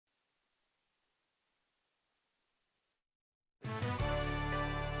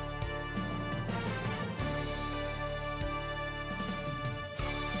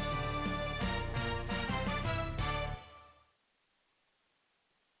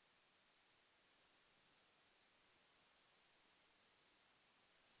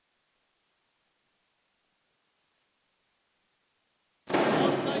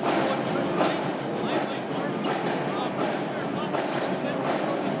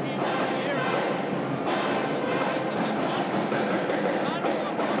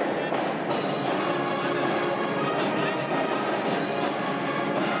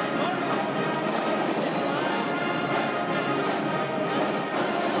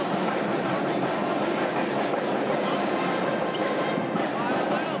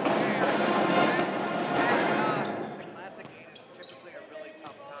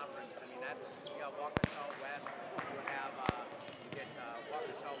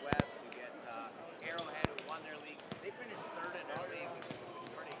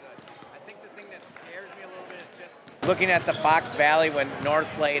looking at the Fox Valley when North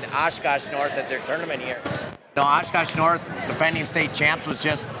played Oshkosh North at their tournament here. You know, Oshkosh North, defending state champs, was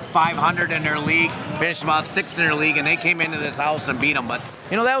just 500 in their league, finished about 6th in their league, and they came into this house and beat them. But,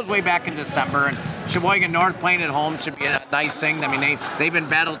 you know, that was way back in December, and Sheboygan North playing at home should be a nice thing. I mean, they've been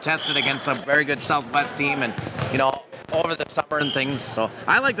battle-tested against a very good Southwest team, and, you know, over the summer and things. So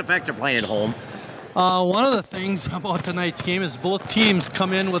I like the fact they're playing at home. One of the things about tonight's game is both teams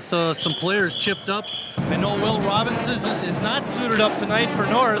come in with some players chipped up. I know Will Robinson is not suited up tonight for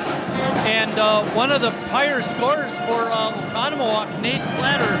North. And one of the higher scorers for Oconomowoc, Nate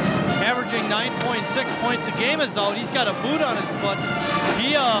Platter, averaging 9.6 points a game, is out. He's got a boot on his foot.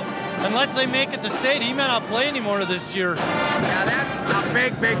 He, unless they make it to state, he may not play anymore this year. Yeah, that's a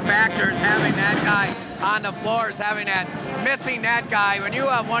big factor, is having that guy on the floor, is having that, missing that guy. When you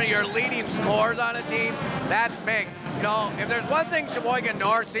have one of your leading scorers on a team, that's big. You know, if there's one thing Sheboygan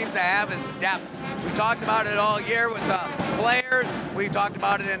North seems to have is depth. We talked about it all year with the players. We talked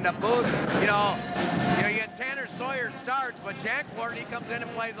about it in the booth. You know, you get Tanner Sawyer starts, but Jancourt, he comes in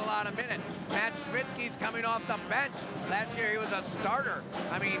and plays a lot of minutes. Matt Schmitzky's coming off the bench. Last year he was a starter.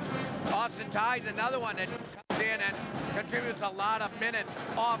 I mean, Austin Ty's another one that comes in and contributes a lot of minutes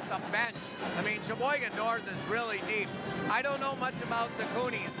off the bench. I mean, Sheboygan North is really deep. I don't know much about the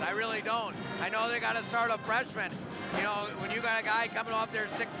Coonies. I really don't. I know they got to start a freshman. You know, when you got a guy coming off their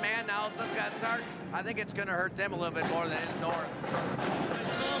 6th man now, someone's got to start. I think it's going to hurt them a little bit more than it is North. I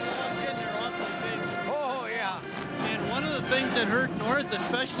saw them walk in, they're awfully big. Oh, yeah. And one of the things that hurt North,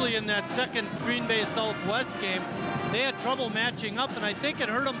 especially in that second Green Bay Southwest game, they had trouble matching up, and I think it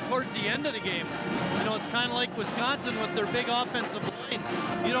hurt them towards the end of the game. You know, it's kind of like Wisconsin with their big offensive line.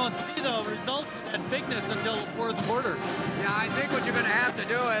 You don't see the result of that bigness until the 4th quarter. Yeah, I think what you're going to have to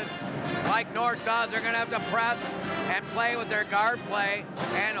do is, like North does, they're going to have to press and play with their guard play,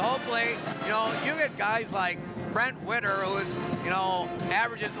 and hopefully, you know, you get guys like Brent Witter, who is, you know,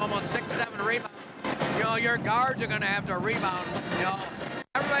 averages almost 6-7 rebounds. You know, your guards are going to have to rebound. You know,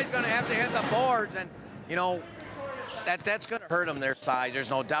 everybody's going to have to hit the boards, and, you know, that's going to hurt them, their size. There's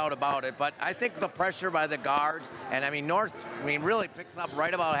no doubt about it. But I think the pressure by the guards, and I mean, North, really picks up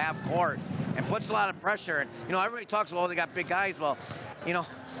right about half court and puts a lot of pressure. And, you know, everybody talks about, oh, they got big guys. Well, you know,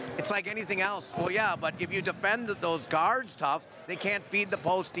 it's like anything else. Well, yeah, but if you defend those guards tough, they can't feed the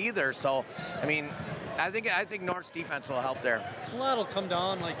post either. So, I mean, I think North's defense will help there. A lot will come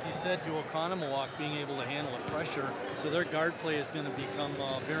down, like you said, to Oconomowoc being able to handle the pressure. So their guard play is going to become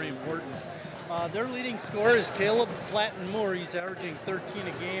very important. Their leading scorer is Caleb Flatten-Moore. He's averaging 13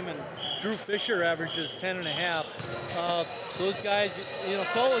 a game, and Drew Fisher averages 10.5. Those guys, you know,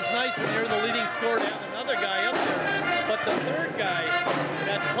 it's always nice when you're the leading scorer to have another guy up there. But the third guy,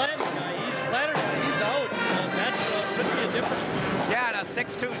 that Platter guy, he's out. That could be a difference. Yeah, and a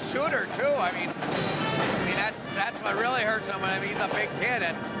 6'2" shooter too. I mean, that's what really hurts him. I mean, he's a big kid,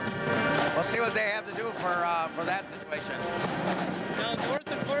 and we'll see what they have to do for that situation. Now, North,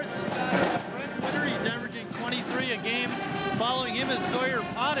 of course, has got Brent Witter. He's averaging 23 a game. Following him is Sawyer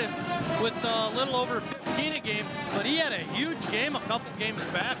Pottis with a little over 15 a game, but he had a huge game a couple games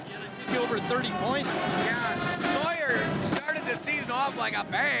back. He had, I think, over 30 points. Yeah, Sawyer started the season off like a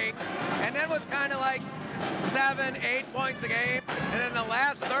bang, and then was kind of like 7, 8 points a game, and then the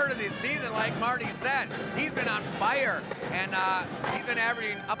last third of the season, like Marty said, he's been on fire, and he's been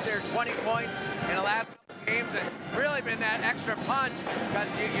averaging up there 20 points in the last couple games, and really been that extra punch, because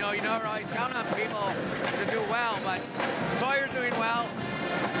you know you never always count on people to do well, but Sawyer's doing well.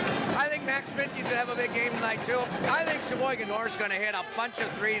 I think Max Schmidtke's gonna have a big game tonight too. I think Sheboygan North's gonna hit a bunch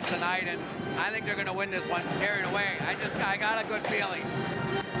of threes tonight, and I think they're gonna win this one carried away. I got a good feeling.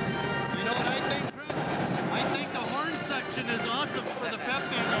 You know what I think, Chris? I think the horn section is awesome for the pep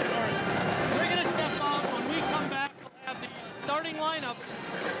band up north. We're going to step out. When we come back, we'll have the starting lineups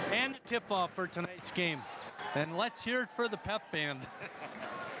and tip-off for tonight's game. And let's hear it for the pep band.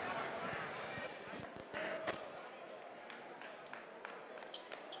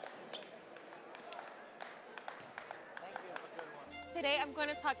 Today I'm going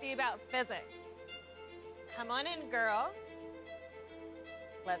to talk to you about physics. Come on in, girls.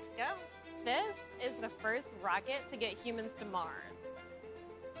 Let's go. This is the first rocket to get humans to Mars.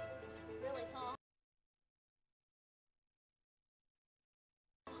 Really tall.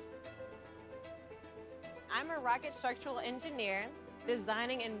 I'm a rocket structural engineer,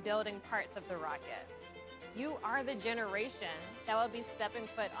 designing and building parts of the rocket. You are the generation that will be stepping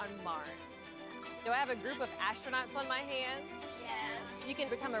foot on Mars. Do I have a group of astronauts on my hands? Yes. You can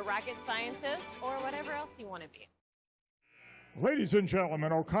become a rocket scientist or whatever else you want to be. Ladies and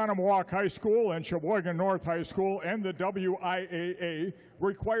gentlemen, Oconomowoc High School and Sheboygan North High School and the WIAA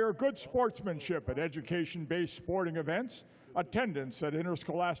require good sportsmanship at education-based sporting events. Attendance at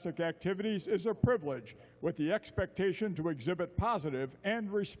interscholastic activities is a privilege with the expectation to exhibit positive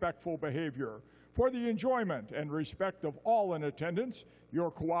and respectful behavior. For the enjoyment and respect of all in attendance, your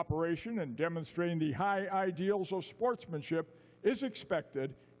cooperation in demonstrating the high ideals of sportsmanship is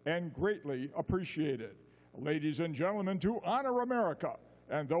expected and greatly appreciated. Ladies and gentlemen, to honor America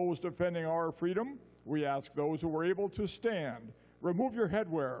and those defending our freedom, we ask those who are able to stand, remove your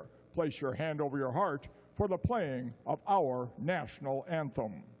headwear, place your hand over your heart for the playing of our national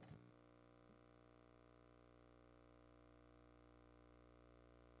anthem.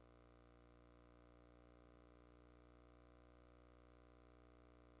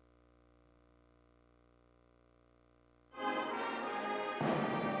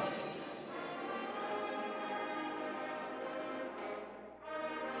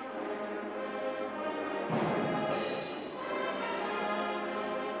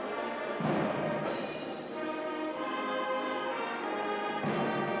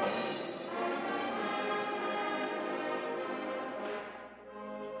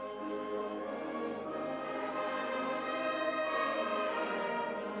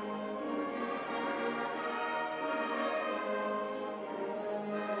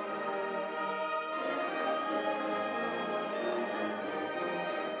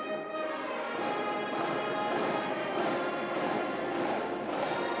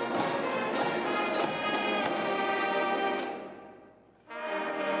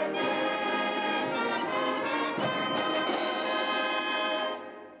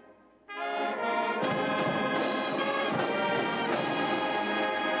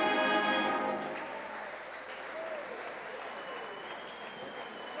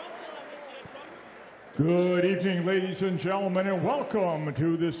 Good evening, ladies and gentlemen, and welcome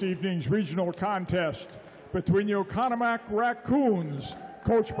to this evening's regional contest between the Oconomowoc Raccoons,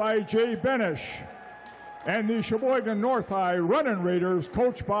 coached by Jay Benish, and the Sheboygan North High Runnin' Raiders,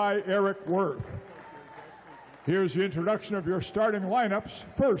 coached by Eric Worth. Here's the introduction of your starting lineups.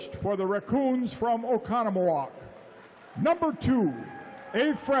 First, for the Raccoons from Oconomowoc. Number 2,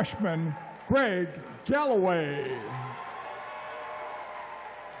 a freshman, Greg Galloway.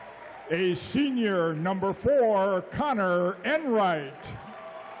 A senior, number 4, Connor Enright.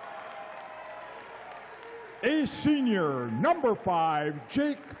 A senior, number 5,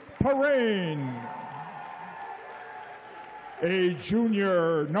 Jake Parain. A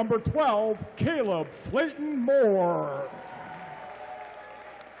junior, number 12, Caleb Flayton Moore.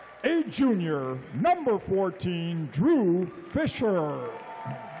 A junior, number 14, Drew Fisher.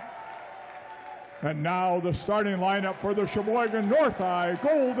 And now the starting lineup for the Sheboygan North High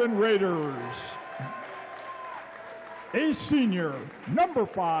Golden Raiders. A senior, number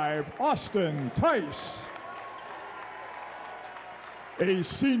 5, Austin Tice. A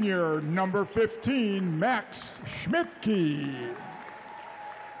senior, number 15, Max Schmidtke.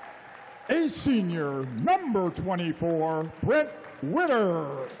 A senior, number 24, Brent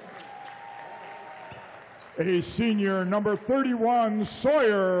Witter. A senior, number 31,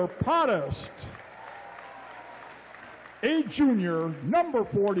 Sawyer Podest. A junior, number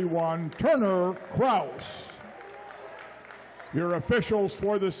 41, Turner Kraus. Your officials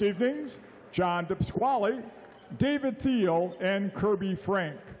for this evening, John DePasquale, David Thiel, and Kirby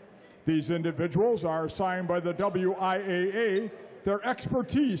Frank. These individuals are assigned by the WIAA. Their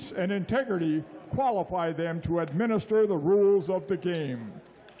expertise and integrity qualify them to administer the rules of the game.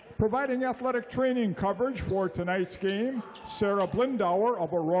 Providing athletic training coverage for tonight's game, Sarah Blindauer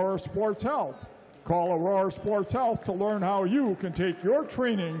of Aurora Sports Health. Call Aurora Sports Health to learn how you can take your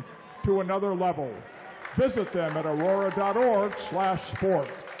training to another level. Visit them at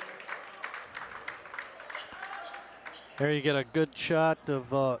aurora.org/sports. There you get a good shot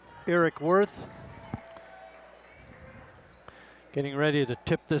of Eric Worth getting ready to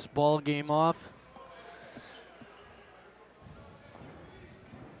tip this ball game off.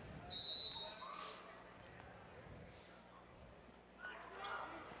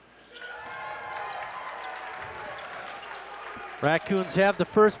 Raccoons have the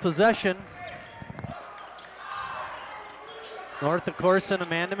first possession. North, of course, in a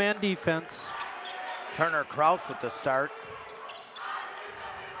man-to-man defense. Turner Kraus with the start.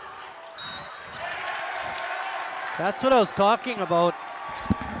 That's what I was talking about.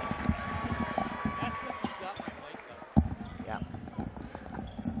 Yeah.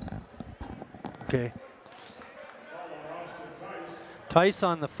 Okay. Tice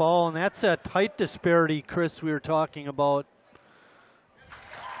on the foul, and that's that height disparity, Chris, we were talking about.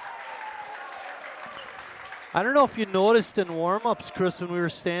 I don't know if you noticed in warm-ups, Chris, when we were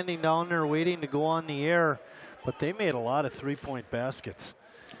standing down there waiting to go on the air, but they made a lot of three-point baskets.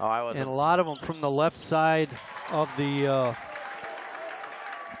 Oh, I wasn't. And a lot of them from the left side of the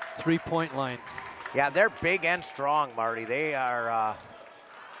three-point line. Yeah, they're big and strong, Marty. They are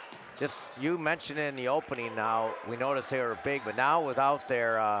just, you mentioned it in the opening now, we noticed they were big, but now without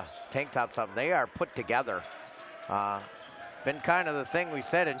their tank tops up, they are put together. Been kind of the thing we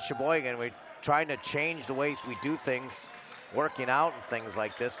said in Sheboygan, we're trying to change the way we do things, working out and things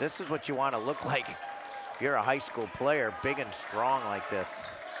like this. This is what you want to look like if you're a high school player, big and strong like this.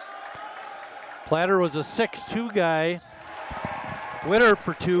 Platter was a 6'2" guy. Witter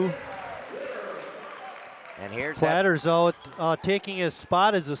for 2. And here's Platter's out taking his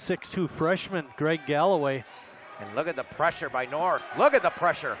spot as a 6'2" freshman, Greg Galloway. And look at the pressure by North. Look at the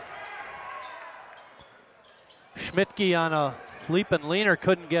pressure. Schmidtke on a leap and leaner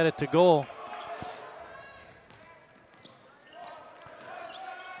couldn't get it to go.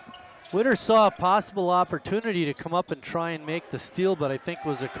 Witter saw a possible opportunity to come up and try and make the steal, but I think it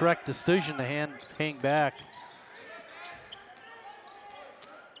was a correct decision to hang back.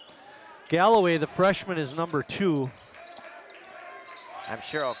 Galloway, the freshman, is number 2. I'm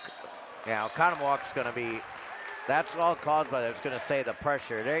sure, yeah, Oconomowoc going to be, that's all caused by, I was going to say, the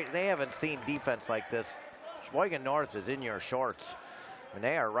pressure. They haven't seen defense like this. Sheboygan North is in your shorts, and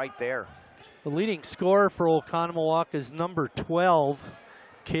they are right there. The leading scorer for Oconomowoc is number 12,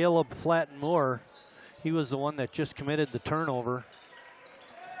 Caleb Flatten-Moore. He was the one that just committed the turnover.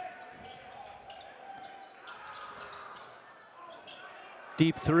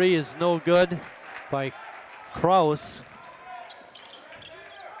 Deep 3 is no good by Kraus.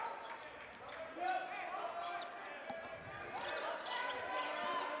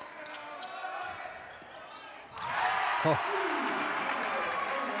 Oh.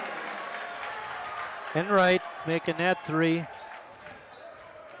 Enright making that 3.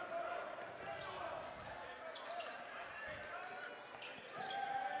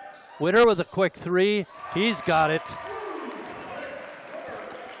 Witter with a quick 3. He's got it.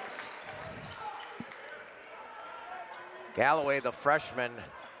 Galloway, the freshman,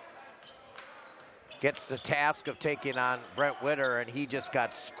 gets the task of taking on Brent Witter, and he just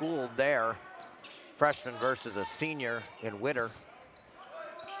got schooled there. Freshman versus a senior in Witter.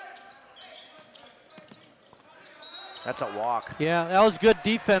 That's a walk. Yeah, that was good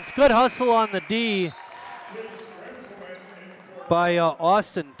defense. Good hustle on the D by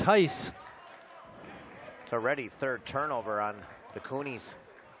Austin Tice. It's already third turnover on the Coonies.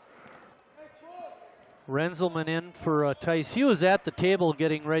 Renzelman in for Tice. He was at the table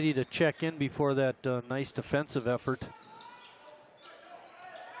getting ready to check in before that nice defensive effort.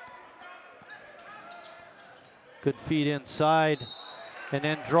 Good feed inside. And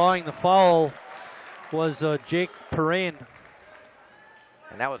then drawing the foul was Jake Perrine.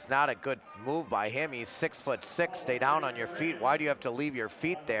 And that was not a good move by him. He's 6'6". Stay down on your feet. Why do you have to leave your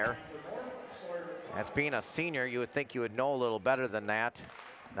feet there? As being a senior, you would think you would know a little better than that.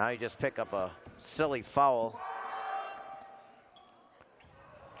 Now you just pick up a silly foul.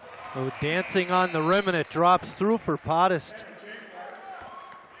 Oh, dancing on the rim, and it drops through for Podest.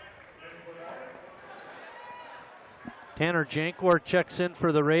 Tanner Jankwart checks in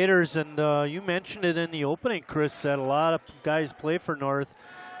for the Raiders, and you mentioned it in the opening, Chris, that a lot of guys play for North,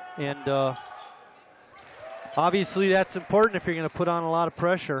 and obviously that's important if you're going to put on a lot of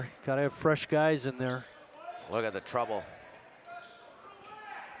pressure. Got to have fresh guys in there. Look at the trouble.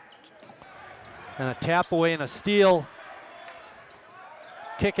 And a tap away and a steal.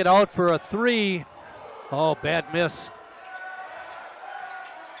 Kick it out for a 3. Oh, bad miss.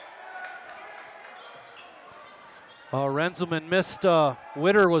 Renzelman missed.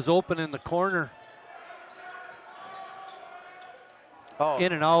 Witter was open in the corner. Oh.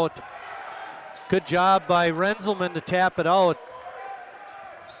 In and out. Good job by Renzelman to tap it out.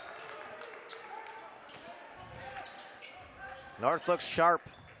 North looks sharp.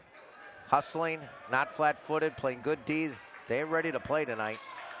 Hustling, not flat-footed, playing good D. They're ready to play tonight.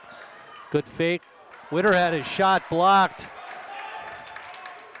 Good fake. Witter had his shot blocked.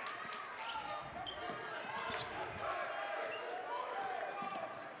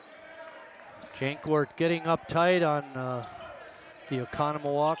 Jankwart getting up tight on the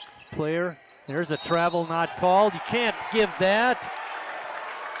Oconomowoc player. There's a travel not called. You can't give that.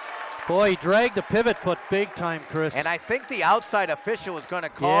 Boy, he dragged the pivot foot big time, Chris. And I think the outside official was going to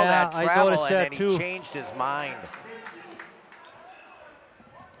call that travel, and then he changed his mind.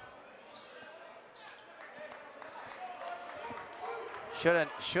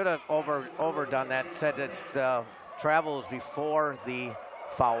 Should have overdone that. Said that travel was before the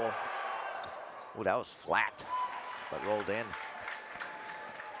foul. Oh, that was flat, but rolled in.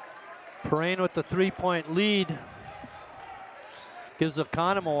 Perrine with the 3-point lead. Gives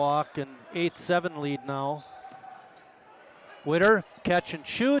Oconomowoc an 8-7 lead now. Witter, catch and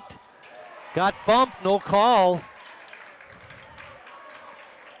shoot. Got bumped, no call.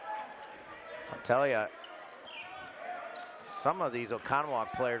 I'll tell you, some of these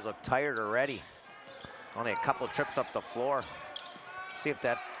Oconomowoc players look tired already. Only a couple trips up the floor. See if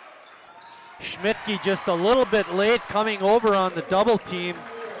that... Schmidtke just a little bit late coming over on the double team.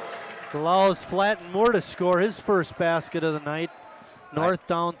 Allows Flatten Moore to score his first basket of the night. North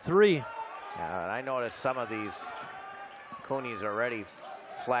down 3. Yeah, and I noticed some of these Coonies are already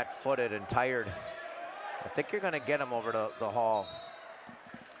flat-footed and tired. I think you're going to get them over to the hall.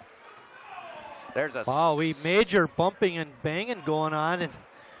 There's a... Wow, major bumping and banging going on, and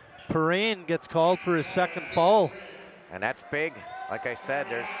Perrine gets called for his second foul. And that's big. Like I said,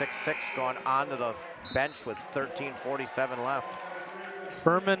 there's 6-6 going onto the bench with 13:47 left.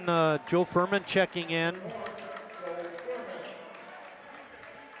 Furman, Joe Furman checking in.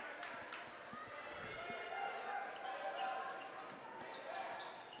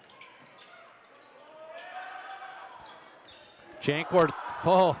 Jankwart,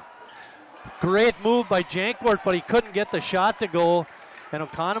 oh, great move by Jankwart, but he couldn't get the shot to go, and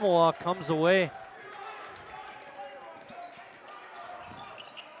Oconomowoc comes away.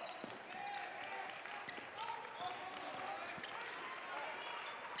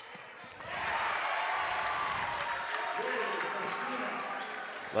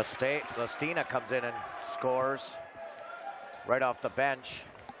 Lestina comes in and scores right off the bench.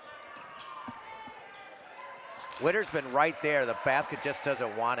 Witter's been right there. The basket just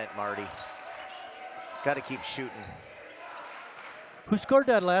doesn't want it, Marty. He's got to keep shooting. Who scored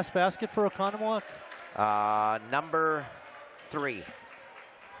that last basket for Oconomowoc? Number 3,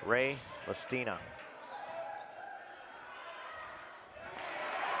 Ray Lestina.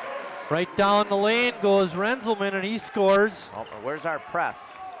 Right down the lane goes Renzelman, and he scores. Oh, where's our press?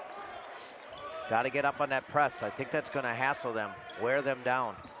 Got to get up on that press. I think that's going to hassle them, wear them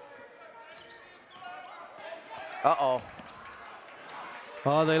down. Uh-oh.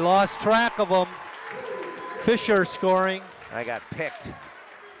 Oh, they lost track of him. Fisher scoring. I got picked.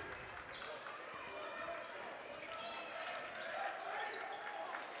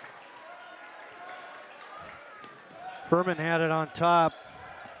 Furman had it on top.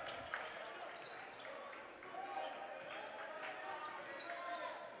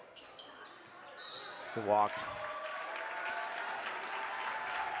 He walked.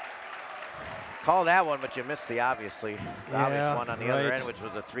 Call that one, but you missed the obvious one on the other end, which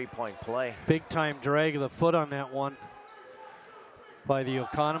was a 3-point play. Big time drag of the foot on that one by the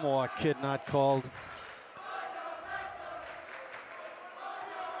Oconomowoc kid, not called.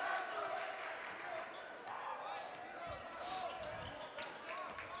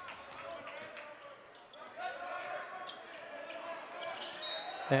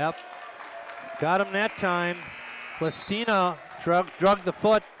 Yep, got him that time. Lestina drug the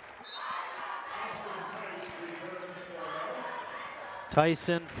foot.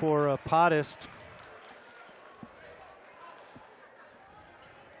 Tyson for Podest.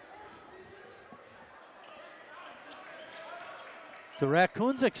 The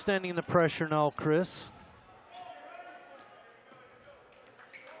Raccoons extending the pressure now, Chris.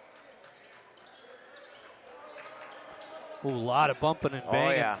 Ooh, a lot of bumping and banging.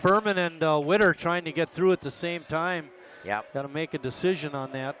 Oh, yeah. Furman and Witter trying to get through at the same time. Yep. Got to make a decision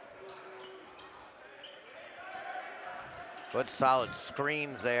on that. Good solid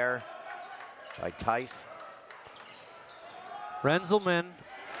screens there by Tice. Renzelman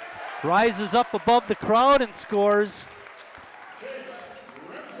rises up above the crowd and scores.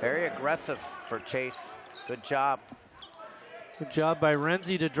 Very aggressive for Chase. Good job. Good job by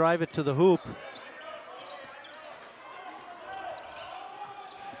Renzi to drive it to the hoop.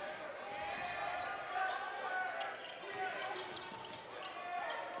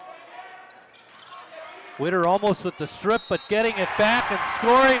 Witter almost with the strip, but getting it back and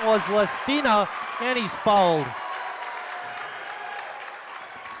scoring was Lestina, and he's fouled.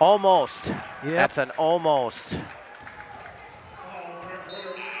 Almost. Yep. That's an almost.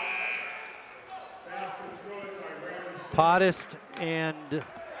 Podest and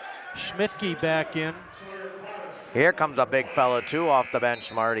Schmidtke back in. Here comes a big fella too off the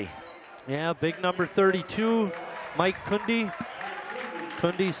bench, Marty. Yeah, big number 32, Mike Kundi.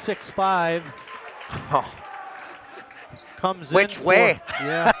 Kundi 6'5". Oh. Comes Which in way?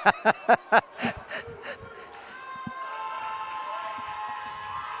 Yeah.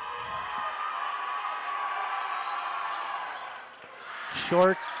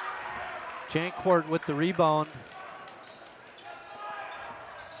 Short Jancourt with the rebound.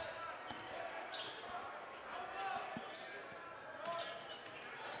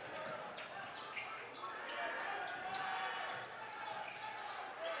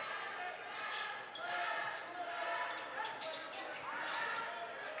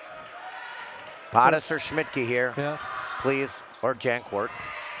 Pottis or Schmidtke here, Yeah. please, or Jancourt.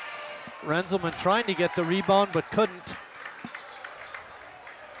 Renzelman trying to get the rebound but couldn't.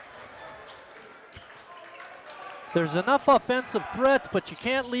 There's enough offensive threats, but you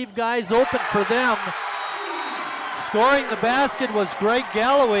can't leave guys open for them. Scoring the basket was Greg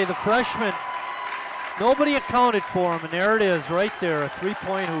Galloway, the freshman. Nobody accounted for him, and there it is right there, a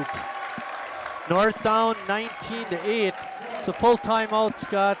three-point hoop. North down 19-8. It's a full timeout,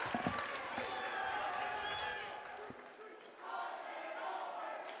 Scott.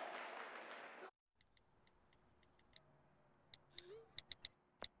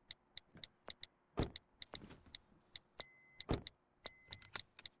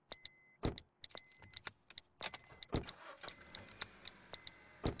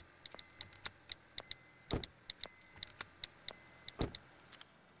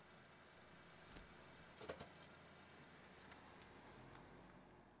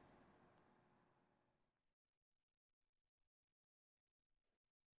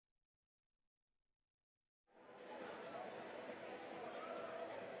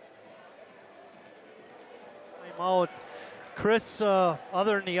 Out. Chris,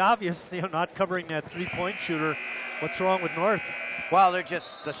 other than the obvious, not covering that three-point shooter, what's wrong with North? Well,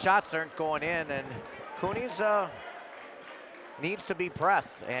 the shots aren't going in, and Cooney's needs to be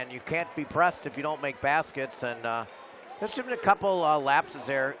pressed, and you can't be pressed if you don't make baskets, and there's been a couple lapses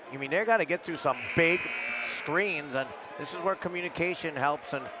there. I mean, they got to get through some big screens, and this is where communication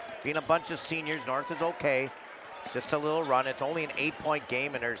helps, and being a bunch of seniors, North is okay. It's just a little run. It's only an 8-point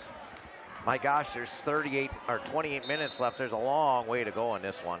game, and there's 28 minutes left. There's a long way to go in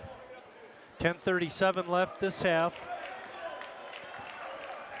this one. 10:37 left this half.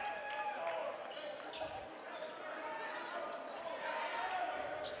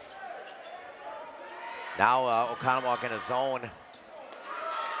 Now Oconomowoc in a zone.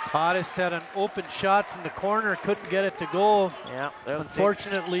 Pottis had an open shot from the corner, couldn't get it to go. Yeah.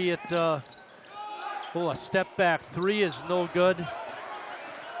 Unfortunately, a step back three is no good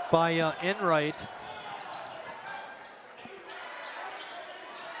by Enright.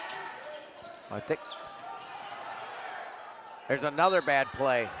 I think there's another bad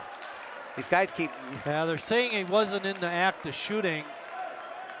play. These guys keep. Yeah, they're saying he wasn't in the act of shooting.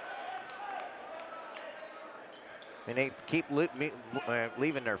 And they keep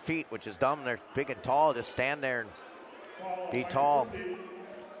leaving their feet, which is dumb. They're big and tall. Just stand there and be tall.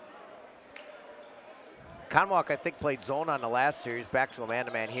 Oconomowoc, I think, played zone on the last series. Back to a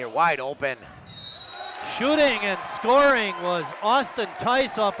man-to-man here. Wide open. Shooting and scoring was Austin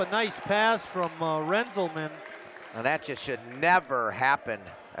Tice off a nice pass from Renzelman. And that just should never happen.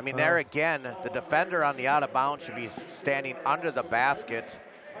 I mean, there again, the defender on the out of bounds should be standing under the basket,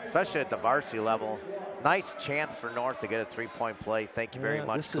 especially at the varsity level. Nice chance for North to get a three-point play. Thank you very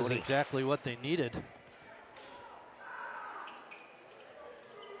much, This Cooney. is exactly what they needed.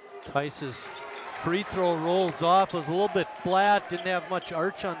 Tice's free throw rolls off, was a little bit flat, didn't have much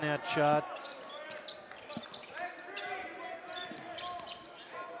arch on that shot.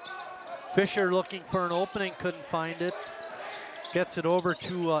 Fisher looking for an opening, couldn't find it. Gets it over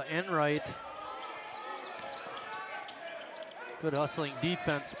to Enright. Good hustling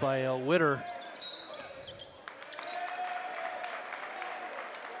defense by Witter.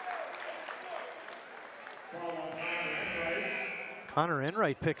 Connor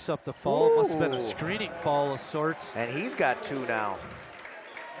Enright picks up the foul. Must have been a screening foul of sorts. And he's got two now.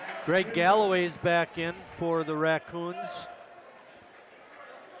 Greg Galloway's back in for the Raccoons.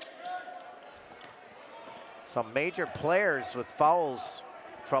 Some major players with fouls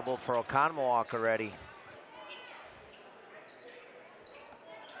trouble for Oconomowoc already.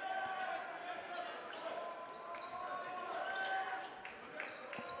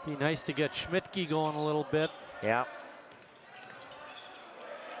 Be nice to get Schmidtke going a little bit. Yeah.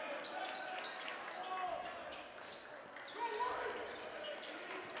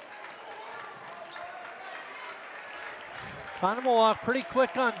 Oconomowoc pretty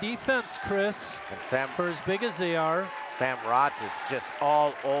quick on defense, Chris, And for as big as they are. Sam Rotz is just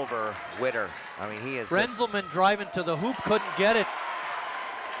all over Witter. I mean, he is just, Renzelman driving to the hoop, couldn't get it.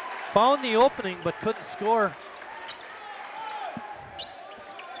 Found the opening, but couldn't score.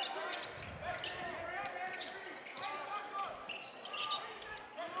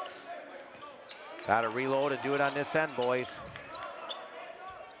 got to reload and do it on this end, boys.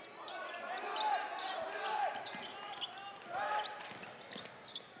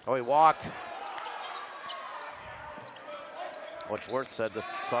 Oh, he walked. Coach Worth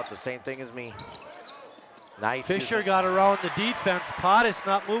thought the same thing as me. Nice. Fisher got around the defense. Pottis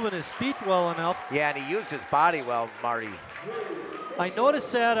not moving his feet well enough. Yeah, and he used his body well, Marty. I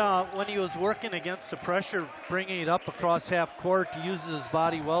noticed that when he was working against the pressure, bringing it up across half court, he uses his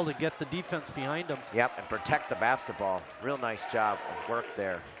body well to get the defense behind him. Yep, and protect the basketball. Real nice job of work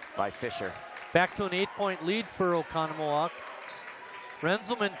there by Fisher. Back to an 8-point lead for Oconomowoc.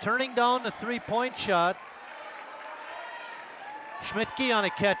 Renzelman turning down the three-point shot. Schmidtke on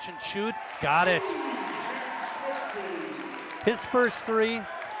a catch and shoot. Got it. His first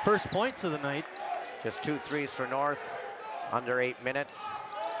points of the night. Just 2 threes for North, under 8 minutes.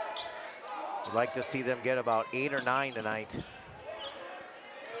 We'd like to see them get about 8 or 9 tonight.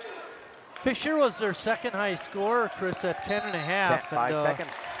 Fisher was their second high scorer, Chris, at 10.5. 5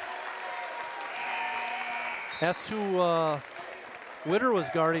 seconds. That's who Witter was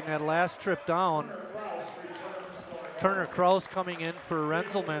guarding that last trip down. Turner Kraus coming in for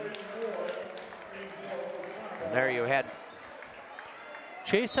Renzelman. And there you had.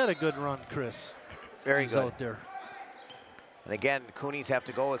 Chase had a good run, Chris. Very good. Out there. And again, Coonies have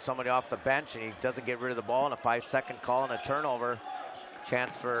to go with somebody off the bench, and he doesn't get rid of the ball, and a 5-second call and a turnover.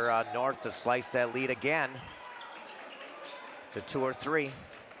 Chance for North to slice that lead again to 2 or 3.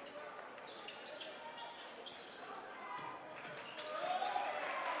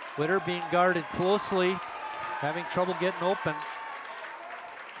 Witter being guarded closely, having trouble getting open.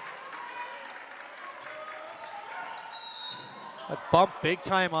 A bump big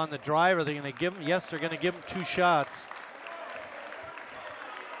time on the drive. Are they going to give him? Yes, they're going to give him 2 shots.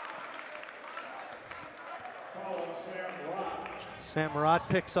 Sam Murat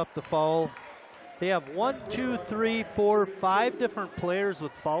picks up the foul. They have 1, 2, 3, 4, 5 different players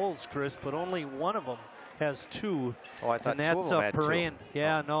with fouls, Chris, but only one of them has 2. Oh, I thought and that's 2 of them had Perrine. 2.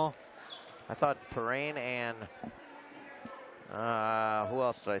 Yeah, no. I thought Perrine and who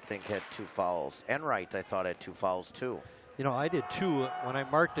else did I think had 2 fouls? Enright, I thought, had 2 fouls too. You know, I did too. When I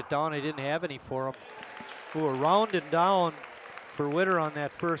marked it down, I didn't have any for him. We were rounding down for Witter on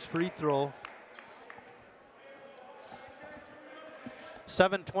that first free throw.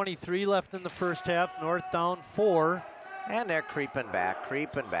 7:23 left in the first half. North down 4. And they're creeping back,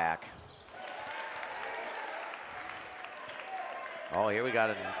 creeping back. Oh, here we got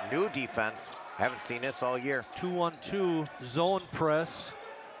a new defense. Haven't seen this all year. 2-1-2 zone press.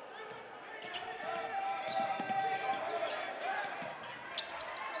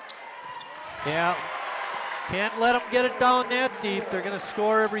 Yeah, can't let them get it down that deep. They're going to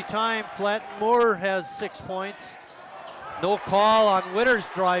score every time. Flatton Moore has 6 points. No call on Witter's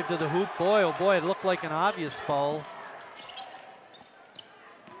drive to the hoop. Boy, oh boy, it looked like an obvious foul.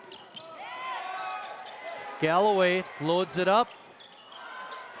 Galloway loads it up.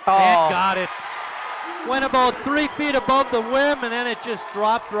 Oh. And got it. Went about 3 feet above the rim, and then it just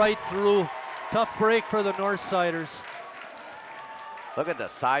dropped right through. Tough break for the Northsiders. Look at the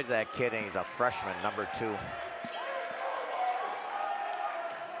size of that kid, and he's a freshman, number 2.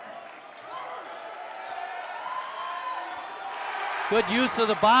 Good use of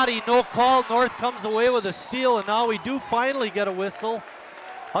the body, no call. North comes away with a steal, and now we do finally get a whistle.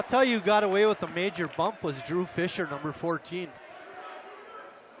 I'll tell you who got away with a major bump was Drew Fisher, number 14.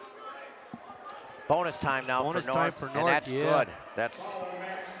 Bonus time now Bonus for time North, for North, and that's yeah. good. That's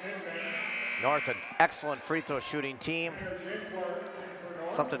North, an excellent free throw shooting team.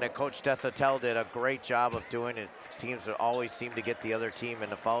 Something that Coach Desatel did a great job of doing. It teams that always seem to get the other team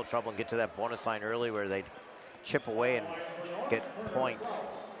into foul trouble and get to that bonus line early where they'd chip away and get points.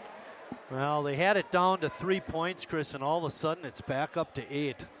 Well, they had it down to 3 points, Chris, and all of a sudden it's back up to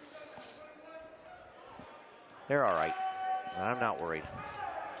 8. They're all right. I'm not worried.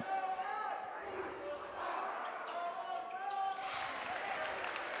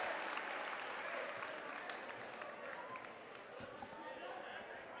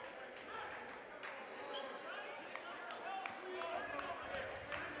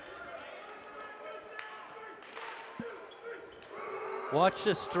 Watch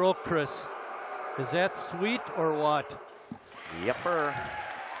this stroke, Chris. Is that sweet or what? Yepper.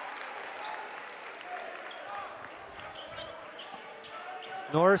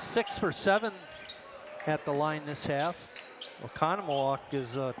 Norris 6 for 7 at the line this half. Oconomowoc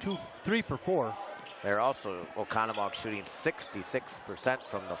is 3 for 4. They're also, Oconomowoc shooting 66%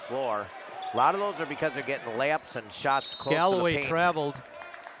 from the floor. A lot of those are because they're getting layups and shots close Galloway to the paint. traveled.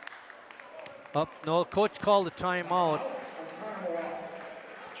 Up, no, coach called a timeout.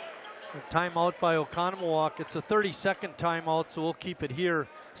 A timeout by Oconomowoc. It's a 30-second timeout, so we'll keep it here.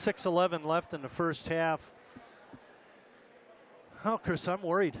 6:11 left in the first half. Oh, Chris, I'm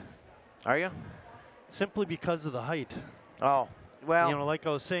worried. Are you? Simply because of the height. Oh, well. You know, like I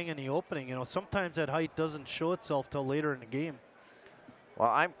was saying in the opening, you know, sometimes that height doesn't show itself till later in the game.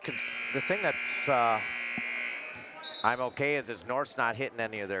 Well, the thing that's I'm okay is North's not hitting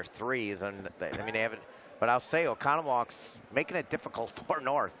any of their threes, and I mean they haven't. But I'll say Oconomowoc making it difficult for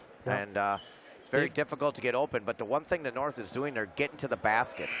North, and it's very difficult to get open. But the one thing the North is doing, they're getting to the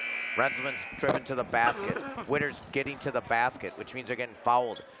basket. Renselman's driven to the basket. Witter's getting to the basket, which means they're getting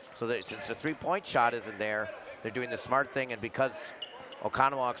fouled. So since the three-point shot isn't there, they're doing the smart thing, and because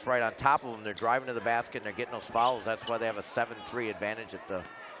Oconomowoc's right on top of them, they're driving to the basket and they're getting those fouls. That's why they have a 7-3 advantage at the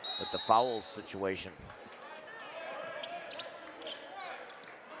fouls situation.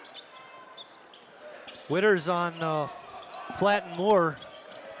 Witter's on Flatten Moore,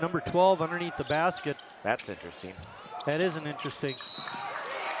 number 12, underneath the basket. That's interesting. That isn't interesting.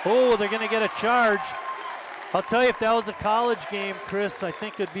 Oh, they're going to get a charge. I'll tell you, if that was a college game, Chris, I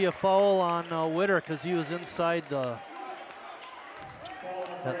think it'd be a foul on Witter because he was inside that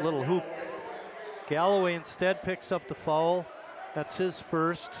little hoop. Galloway instead picks up the foul. That's his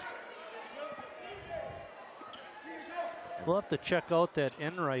first. We'll have to check out that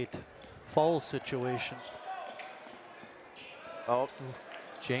Enright foul situation. Oh,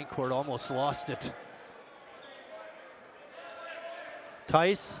 Jancourt almost lost it.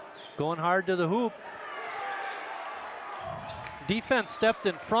 Tice going hard to the hoop. Defense stepped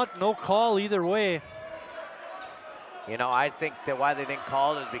in front, no call either way. You know, I think that why they didn't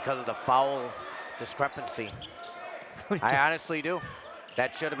call it is because of the foul discrepancy. I honestly do.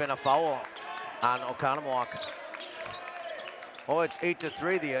 That should have been a foul on Oconomowoc. Oh, it's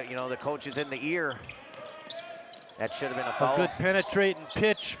 8-3. The coach is in the ear. That should have been a foul. A good penetrating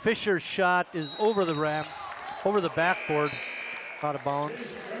pitch. Fisher's shot is over the rim, over the backboard, out of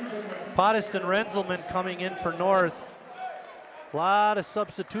bounds. Pottis and Renselman coming in for North. A lot of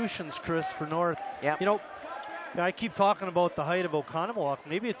substitutions, Chris, for North. Yeah. You know, I keep talking about the height of Oconomowoc.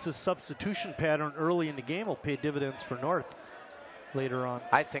 Maybe it's a substitution pattern early in the game will pay dividends for North later on.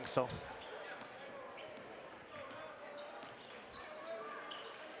 I think so.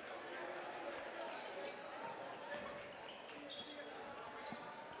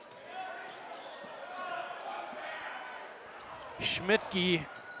 Schmidtke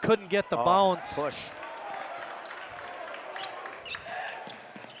couldn't get the bounce. Push.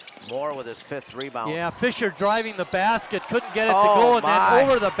 Moore with his 5th rebound. Yeah, Fisher driving the basket, couldn't get it to go, and then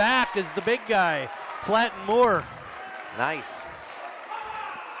over the back is the big guy, Flatten Moore. Nice.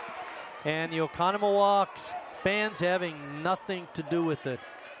 And the Oconomowoc's fans having nothing to do with it.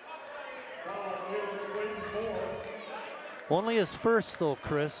 Only his first, though,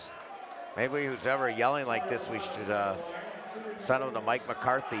 Chris. Maybe who's ever yelling like this, we should send him the Mike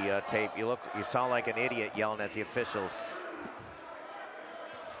McCarthy tape. You sound like an idiot yelling at the officials.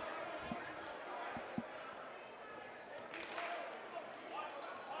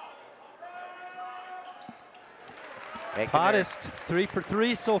 Hottest 3 for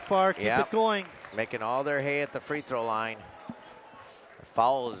 3 so far. Keep it going. Making all their hay at the free throw line. The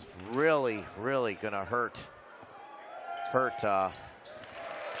foul is really, really going to hurt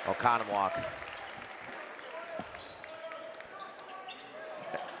Oconomowoc.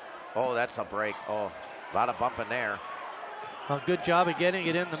 Oh, that's a break. Oh, a lot of bumping there. A good job of getting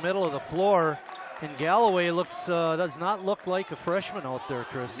it in the middle of the floor. And Galloway does not look like a freshman out there,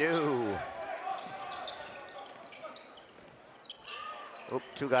 Chris. No. Oop,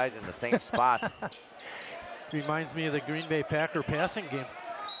 2 guys in the same spot. Reminds me of the Green Bay Packer passing game.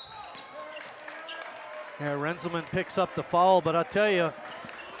 Yeah, Renselman picks up the foul, but I'll tell you,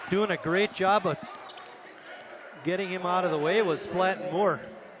 doing a great job of getting him out of the way was Flatten Moore.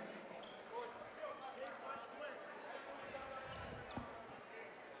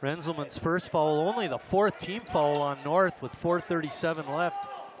 Renselman's first foul, only the 4th team foul on North with 4:37 left.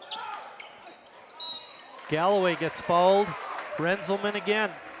 Galloway gets fouled. Renselman again.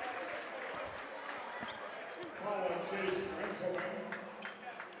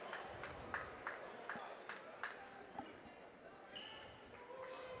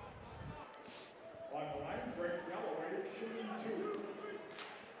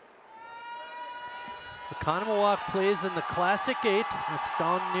 Oconomowoc plays in the Classic 8. It's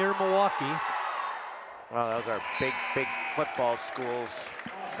down near Milwaukee. Well, those are big, big football schools.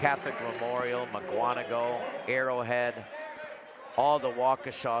 Catholic Memorial, McGuanago, Arrowhead, all the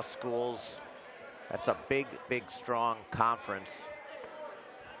Waukesha schools. That's a big, big, strong conference.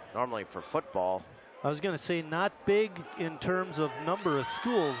 Normally for football. I was going to say not big in terms of number of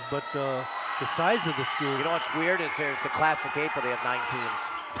schools, but the size of the schools. You know what's weird is there's the Classic 8, but they have 9 teams.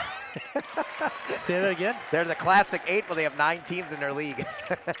 Say that again? They're the Classic 8, but they have 9 teams in their league.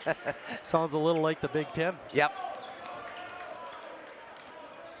 Sounds a little like the Big Ten. Yep.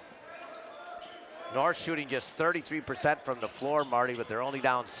 North shooting just 33% from the floor, Marty, but they're only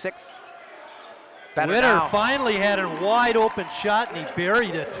down 6. Better Witter now. finally had a wide open shot, and he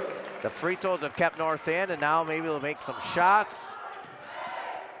buried it. The free throws have kept North in, and now maybe they'll make some shots.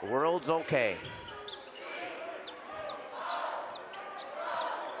 The world's okay.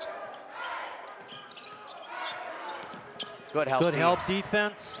 Good help. Good help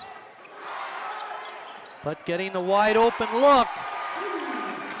defense. But getting the wide open look.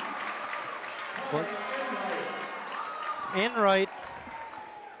 Enright.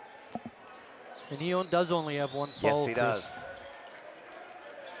 And he does only have one foul. Yes, he does.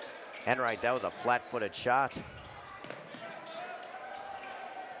 Enright, that was a flat-footed shot.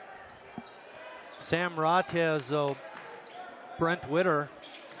 Sam Rott has Brent Witter.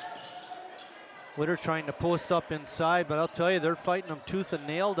 Witter trying to post up inside, but I'll tell you, they're fighting them tooth and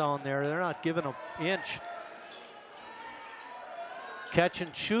nail down there. They're not giving an inch. Catch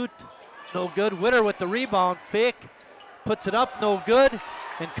and shoot, no good. Witter with the rebound, fake, puts it up, no good.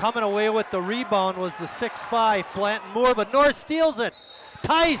 And coming away with the rebound was the 6'5", Flanton Moore, but North steals it.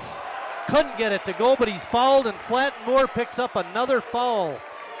 Tice couldn't get it to go, but he's fouled, and Flanton Moore picks up another foul.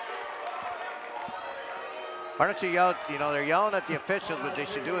 Why don't you yell, you know, they're yelling at the officials. What they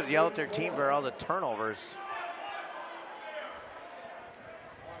should do is yell at their team for all the turnovers.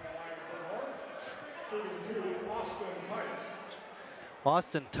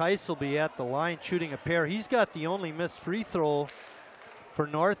 Austin Tice will be at the line shooting a pair. He's got the only missed free throw for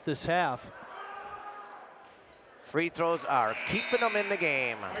North this half. Free throws are keeping them in the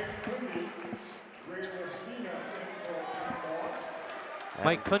game.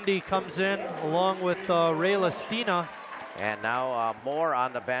 Mike Kunde comes in along with Ray Lastina. And now Moore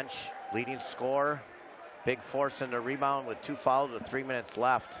on the bench, leading scorer. Big force in the rebound with 2 fouls with 3 minutes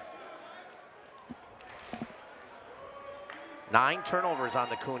left. 9 turnovers on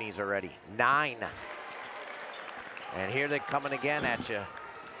the Coonies already. 9. And here they're coming again at you.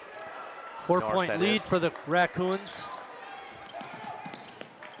 4-point lead for the Raccoons.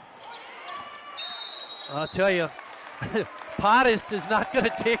 I'll tell you, Pottis is not going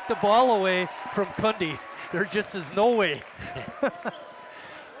to take the ball away from Kunde. There just is no way.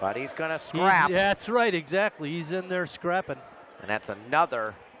 But he's going to scrap. That's right, exactly. He's in there scrapping. And that's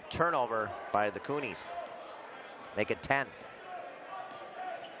another turnover by the Coonies. Make it 10.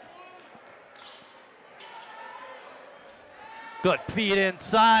 Good feed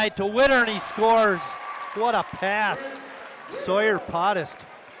inside to Witter, and he scores. What a pass. Sawyer Pottis.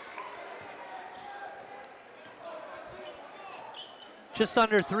 Just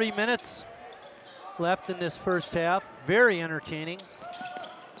under 3 minutes left in this first half. Very entertaining.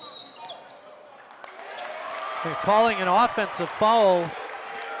 They're calling an offensive foul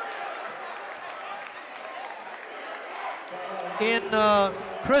in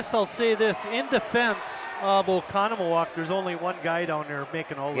Chris, I'll say this, in defense of Oconomowoc, there's only one guy down there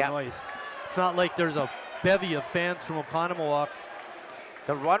making all the noise. It's not like there's a bevy of fans from Oconomowoc.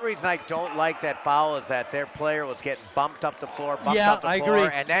 The one reason I don't like that foul is that their player was getting bumped up the floor, I agree.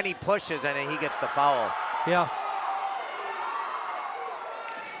 and then he pushes and then he gets the foul. Yeah.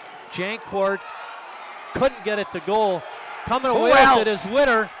 Jancourt couldn't get it to goal. Coming away with it is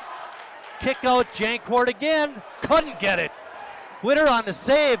Witter. Kick out Jancourt again. Couldn't get it. Witter on the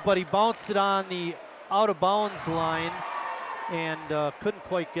save, but he bounced it on the out-of-bounds line and couldn't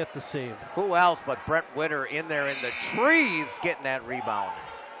quite get the save. Who else but Brent Witter in there in the trees getting that rebound.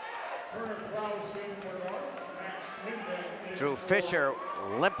 Drew Fisher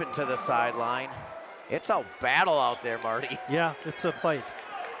limping to the sideline. It's a battle out there, Marty. Yeah, it's a fight.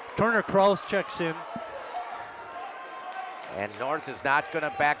 Turner Kraus checks in. And North is not going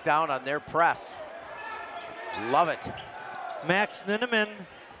to back down on their press. Love it. Max Ninneman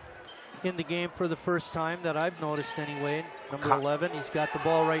in the game for the first time that I've noticed anyway. Number 11, he's got the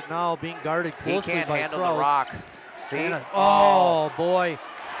ball right now, being guarded closely by Kraus. He can't handle the rock. See? Oh, boy.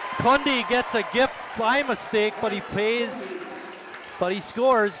 Kunde gets a gift by mistake, but he pays, but he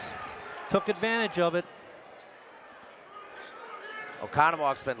scores. Took advantage of it.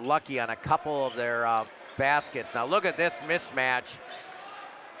 Oconomowoc's been lucky on a couple of their baskets. Now look at this mismatch.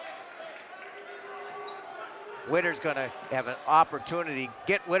 Witter's going to have an opportunity.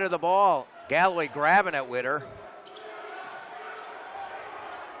 Get Witter the ball. Galloway grabbing at Witter.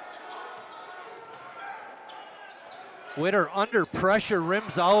 Witter under pressure,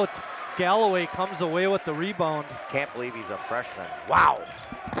 rims out. Galloway comes away with the rebound. Can't believe he's a freshman. Wow.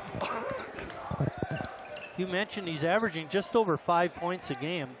 You mentioned he's averaging just over 5 points a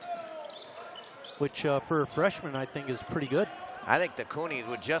game, which for a freshman I think is pretty good. I think the Coonies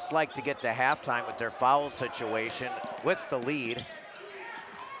would just like to get to halftime with their foul situation with the lead.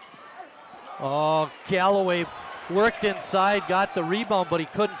 Oh, Galloway worked inside, got the rebound, but he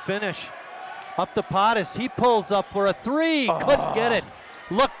couldn't finish. Up to Pottis, he pulls up for a three, couldn't get it.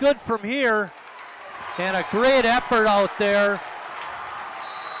 Looked good from here, and a great effort out there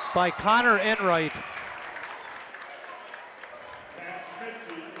by Connor Enright.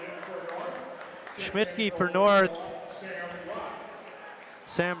 Schmidtke for North.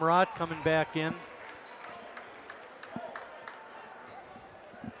 Sam Rott coming back in.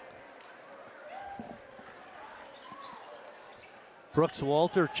 Brooks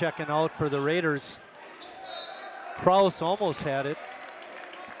Walter checking out for the Raiders. Kraus almost had it.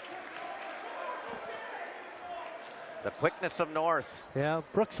 The quickness of North. Yeah,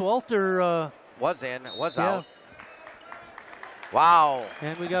 Brooks Walter was out. Wow.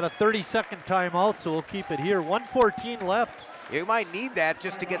 And we got a 30-second timeout, so we'll keep it here. 1:14 left. You might need that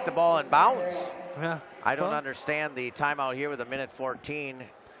just to get the ball in bounds. Yeah. I don't understand the timeout here with a minute 14.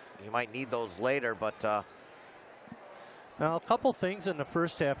 You might need those later, but now, a couple things in the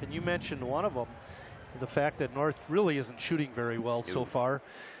first half, and you mentioned one of them, the fact that North really isn't shooting very well so far.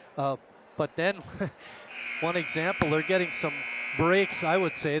 But then, one example, they're getting some breaks, I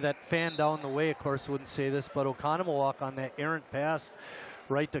would say, that fan down the way, of course, wouldn't say this, but Oconomowoc on that errant pass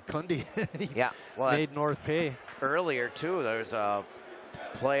right to Kunde. Made North pay. Earlier, too, there's a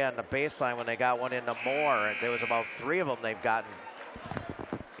play on the baseline when they got one into Moore. There was about 3 of them they've gotten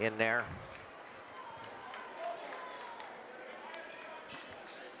in there.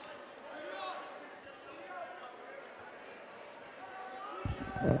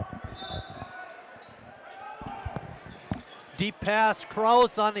 Deep pass,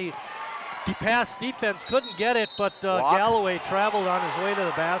 Kraus on the pass defense, couldn't get it, but Galloway traveled on his way to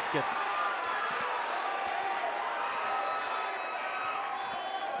the basket.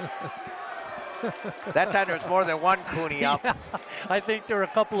 That time there was more than one Cooney up. Yeah, I think there are a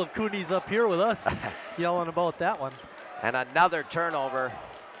couple of Coonies up here with us yelling about that one. And another turnover.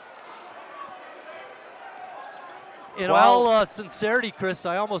 In all sincerity, Chris,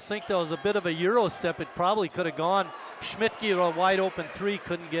 I almost think that was a bit of a Euro step. It probably could have gone. Schmidtke, a wide open three,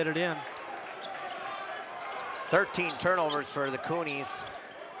 couldn't get it in. 13 turnovers for the Coonies.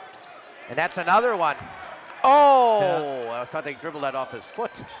 And that's another one. Oh, yeah. I thought they dribbled that off his foot.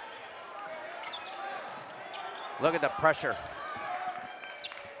 Look at the pressure.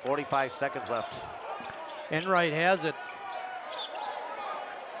 45 seconds left. Enright has it.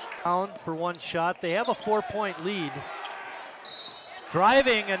 Down for one shot. They have a 4-point lead.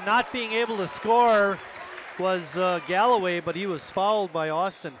 Driving and not being able to score was Galloway, but he was fouled by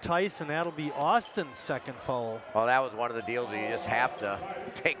Austin Tice, and that'll be Austin's second foul. Well, that was one of the deals that you just have to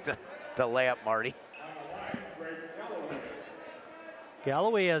take the layup, Marty.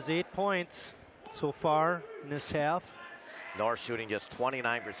 Galloway has 8 points so far in this half. North shooting just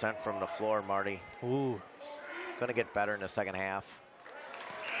 29% from the floor, Marty. Ooh. Going to get better in the second half.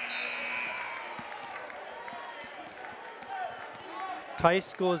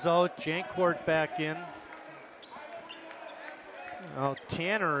 Tice goes out, Jancourt back in. Now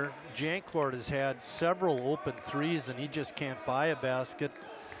Tanner Jancourt has had several open threes and he just can't buy a basket.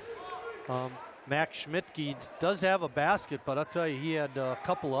 Max Schmidtke does have a basket, but I'll tell you, he had a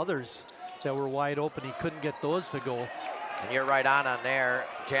couple others that were wide open. He couldn't get those to go. And you're right on there.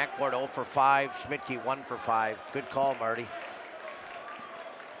 Jancourt 0 for 5, Schmidtke 1 for 5. Good call, Marty.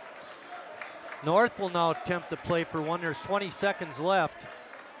 North will now attempt to play for one. There's 20 seconds left.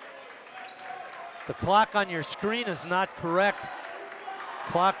 The clock on your screen is not correct.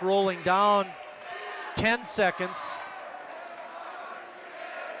 Clock rolling down. 10 seconds.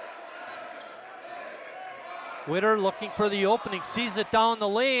 Witter looking for the opening, sees it down the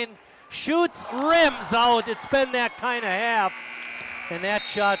lane, shoots, rims out. It's been that kind of half, and that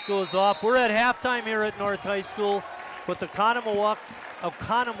shot goes off. We're at halftime here at North High School with the Oconomowoc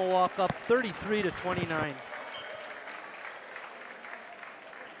up 33-29.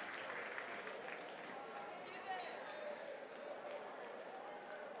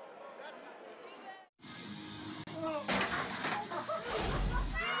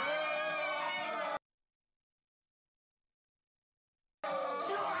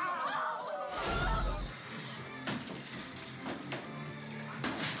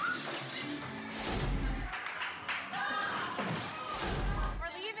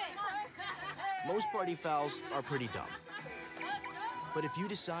 Most party fouls are pretty dumb. But if you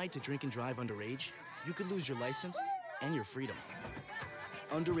decide to drink and drive underage, you could lose your license and your freedom.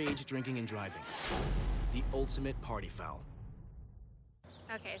 Underage drinking and driving. the ultimate party foul.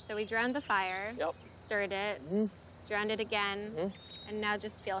 Okay, so we drowned the fire, stirred it, drowned it again, and now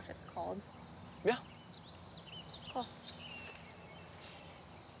just feel if it's cold. Yeah. Cool.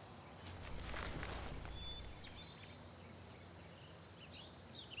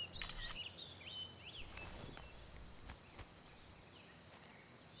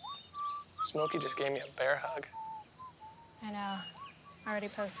 Smokey just gave me a bear hug. I know. Already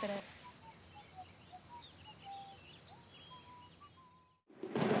posted it.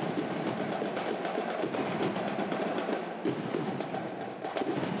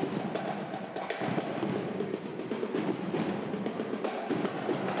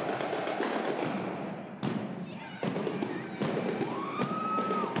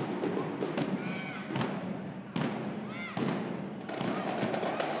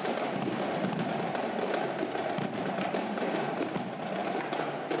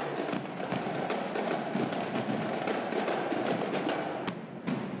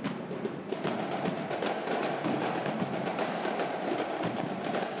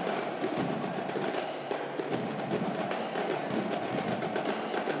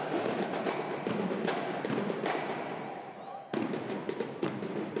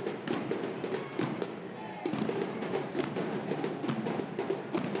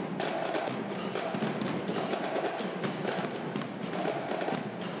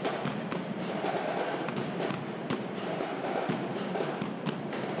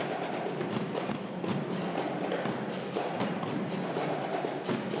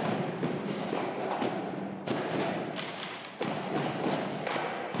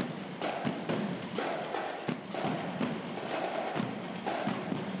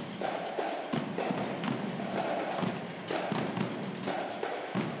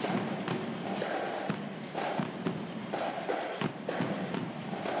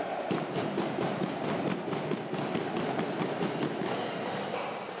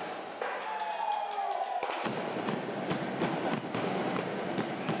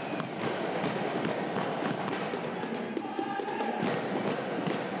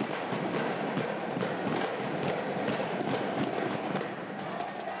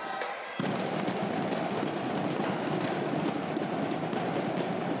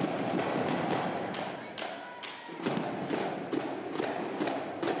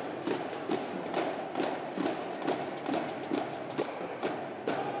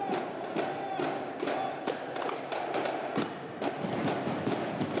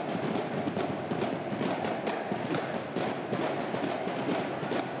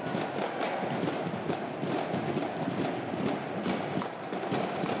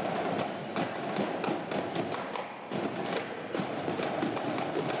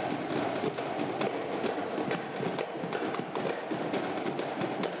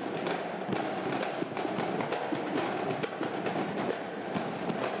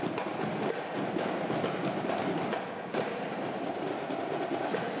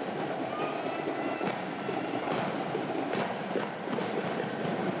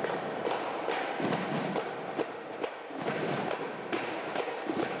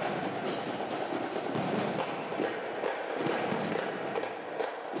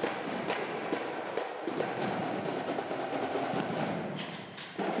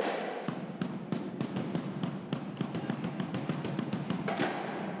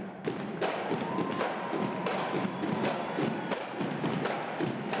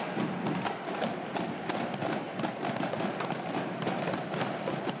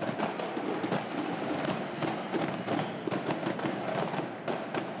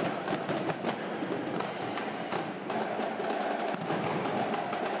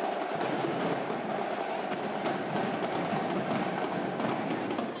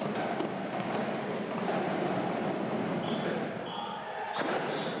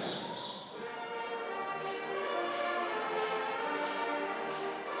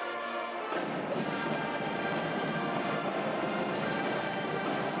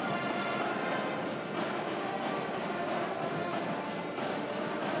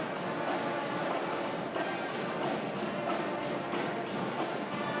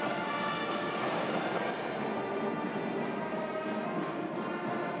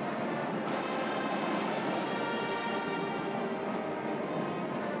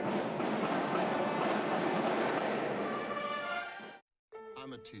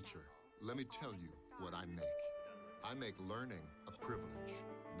 I'm a teacher. Let me tell you what I make. I make learning a privilege,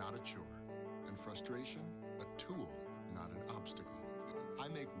 not a chore, and frustration a tool, not an obstacle. I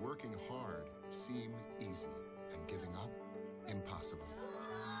make working hard seem easy and giving up impossible.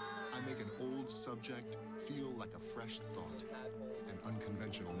 I make an old subject feel like a fresh thought and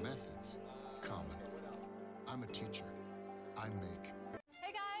unconventional methods common. I'm a teacher. I make.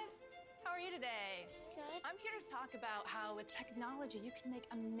 Hey guys, how are you today? Good. I'm here to talk about how with technology you can make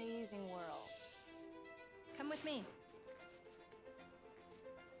amazing worlds. Come with me.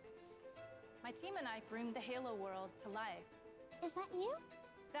 My team and I bring the Halo world to life. Is that you?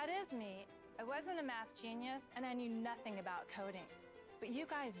 That is me. I wasn't a math genius and I knew nothing about coding. But you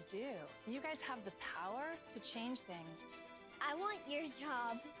guys do. You guys have the power to change things. I want your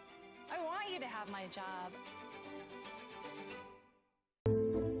job. I want you to have my job.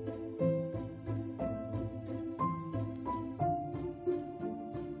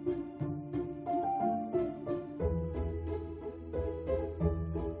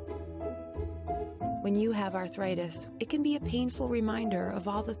 When you have arthritis, it can be a painful reminder of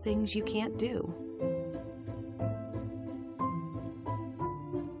all the things you can't do.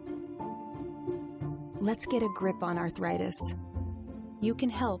 Let's get a grip on arthritis. You can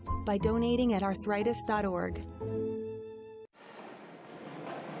help by donating at arthritis.org.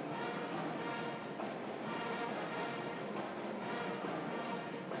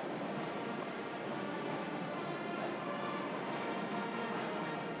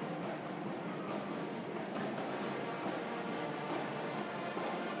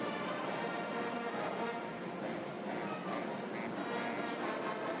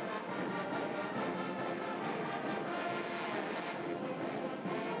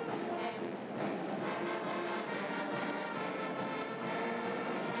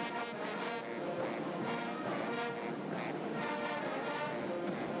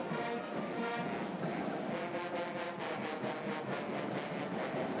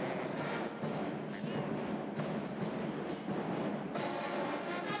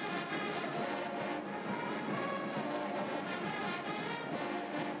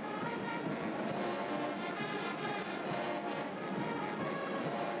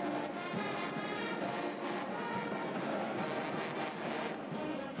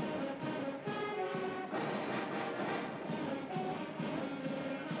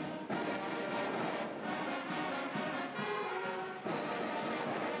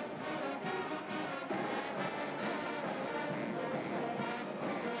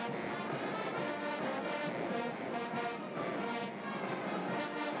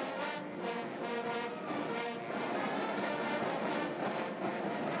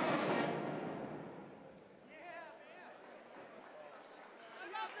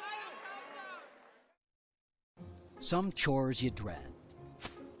 Some chores you dread.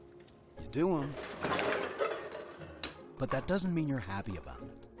 You do them, but that doesn't mean you're happy about it.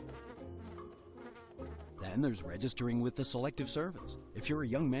 Then there's registering with the Selective Service. If you're a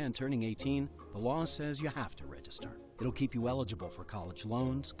young man turning 18, the law says you have to register. It'll keep you eligible for college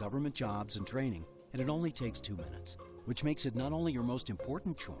loans, government jobs, and training, and it only takes 2 minutes, which makes it not only your most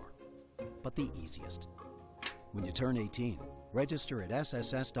important chore, but the easiest. When you turn 18, register at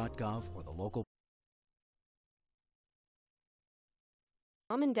sss.gov or the local.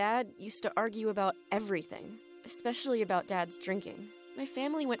 Mom and Dad used to argue about everything, especially about Dad's drinking. My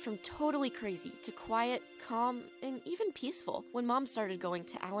family went from totally crazy to quiet, calm, and even peaceful when Mom started going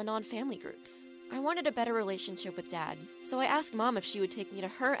to Al-Anon family groups. I wanted a better relationship with Dad, so I asked Mom if she would take me to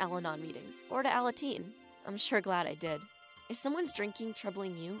her Al-Anon meetings or to Alateen. I'm sure glad I did. If someone's drinking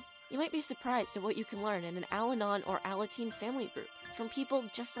troubling you, you might be surprised at what you can learn in an Al-Anon or Alateen family group from people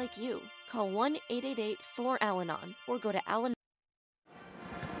just like you. Call 1-888-4-Al-Anon or go to Al-Anon.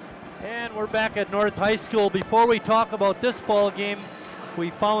 And we're back at North High School. Before we talk about this ball game,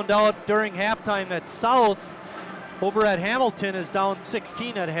 we found out during halftime that South over at Hamilton is down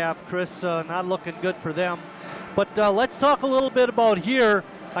 16 at half. Chris, not looking good for them. But let's talk a little bit about here.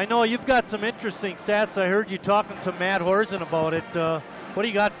 I know you've got some interesting stats. I heard you talking to Matt Horzen about it. What do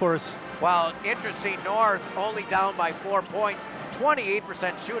you got for us? Well, interesting, North only down by 4 points,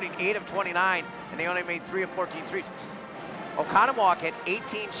 28% shooting, 8 of 29, and they only made 3 of 14 threes. Oconomowoc had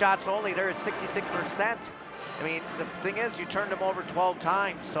 18 shots only. They're at 66%. I mean, the thing is, you turned them over 12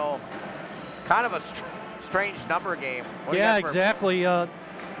 times, so kind of a strange number game. Yeah, exactly.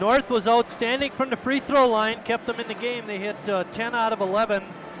 North was outstanding from the free throw line, kept them in the game. They hit 10 out of 11. Okay.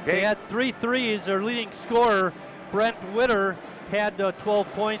 They had 3 threes. Their leading scorer, Brent Witter, had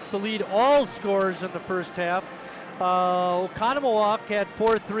 12 points to lead all scorers in the first half. Oconomowoc had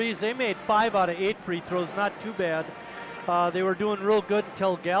 4 threes. They made 5 out of 8 free throws, not too bad. They were doing real good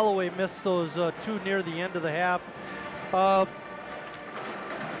until Galloway missed those 2 near the end of the half.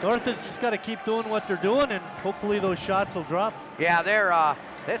 North has just got to keep doing what they're doing, and hopefully those shots will drop. Yeah,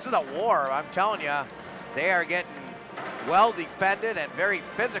 this is a war, I'm telling you. They are getting well defended and very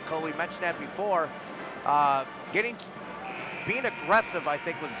physical. We mentioned that before. Being aggressive, I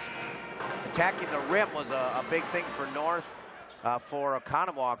think, was attacking the rim was a big thing for North. For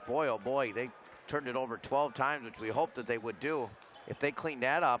Oconomowoc, boy, oh boy, they turned it over 12 times, which we hoped that they would do. If they clean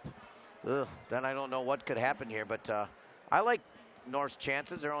that up, then I don't know what could happen here. But I like North's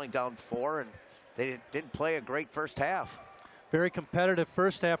chances. They're only down 4, and they didn't play a great first half. Very competitive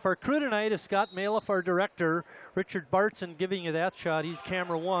first half. Our crew tonight is Scott Maliff, our director. Richard Bartson giving you that shot. He's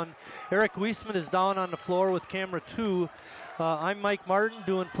camera 1. Eric Weisman is down on the floor with camera 2. I'm Mike Martin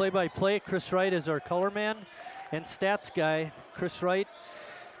doing play-by-play. Chris Wright is our color man and stats guy. Chris Wright.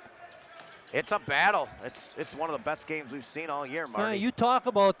 It's a battle. It's one of the best games we've seen all year, Marty. You talk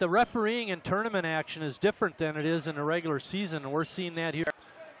about the refereeing in tournament action is different than it is in the regular season, and we're seeing that here.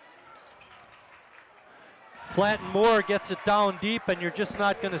 Flatten Moore gets it down deep, and you're just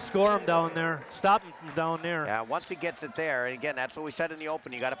not going to score him down there. Stop him from down there. Yeah, once he gets it there, and again, that's what we said in the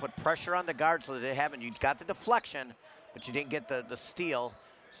open. You got to put pressure on the guard so that they haven't. You got the deflection, but you didn't get the steal,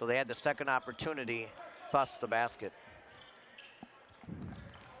 so they had the second opportunity, thus the basket.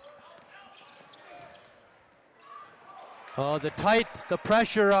 The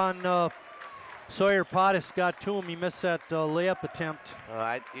pressure on Sawyer Pottis got to him. He missed that layup attempt.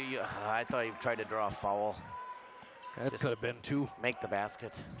 I thought he tried to draw a foul. That could have been 2. Make the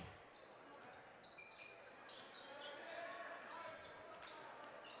basket.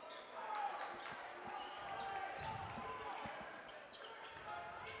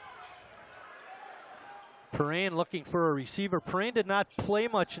 Perrine looking for a receiver. Perrine did not play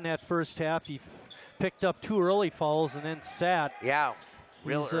much in that first half. He picked up 2 early fouls and then sat. Yeah,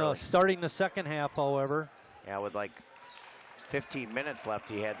 He's early. starting the second half, however. Yeah, with like 15 minutes left,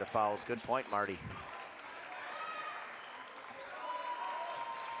 he had the fouls. Good point, Marty.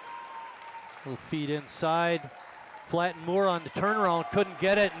 Little feed inside. Flatten Moore on the turnaround, couldn't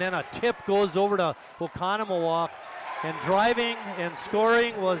get it, and then a tip goes over to Oconomowoc. And driving and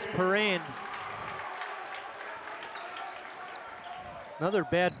scoring was Perrine. Another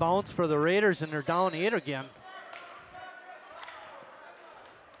bad bounce for the Raiders, and they're down 8 again.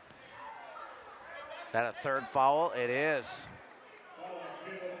 Is that a third foul? It is.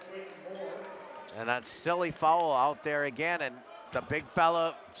 And that silly foul out there again, and the big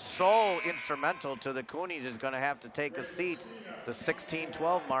fella, so instrumental to the Coonies, is going to have to take a seat, the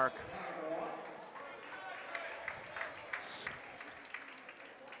 16-12 mark.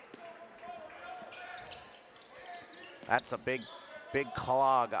 That's a big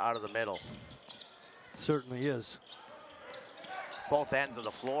clog out of the middle. Certainly is. Both ends of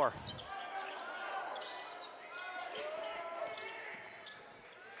the floor.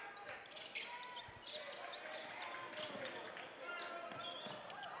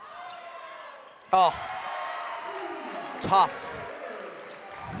 Oh, tough.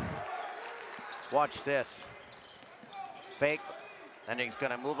 Watch this. Fake, and he's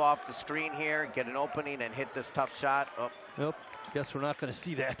going to move off the screen here, get an opening, and hit this tough shot. Oh. Nope, guess we're not going to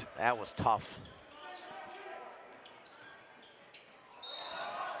see that. That was tough.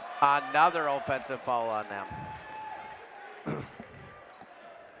 Another offensive foul on them.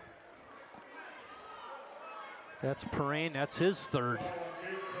 That's Perrine, that's his third.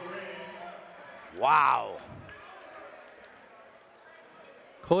 Wow.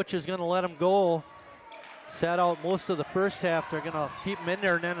 Coach is going to let him go. Sat out most of the first half. They're going to keep him in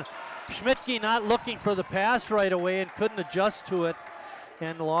there. And then Schmidtke not looking for the pass right away and couldn't adjust to it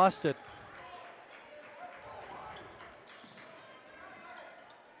and lost it.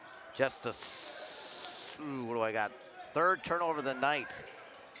 Just a, what do I got? Third turnover of the night.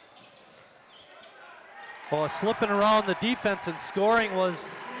 Well, slipping around the defense and scoring was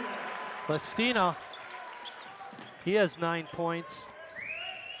Lestina. He has 9 points.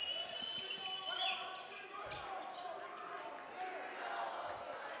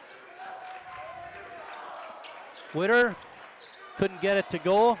 Witter couldn't get it to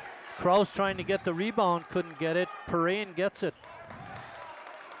go. Kraus trying to get the rebound, couldn't get it. Perrine gets it.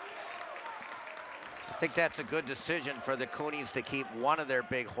 I think that's a good decision for the Coonies to keep one of their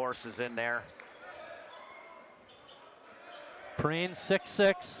big horses in there. Perrine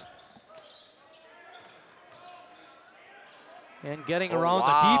 6'6". And getting around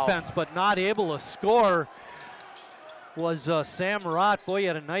the defense, but not able to score was Sam Marat. Boy, he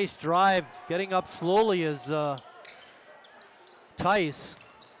had a nice drive. Getting up slowly is Tice.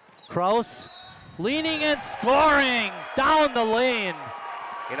 Kraus leaning and scoring down the lane.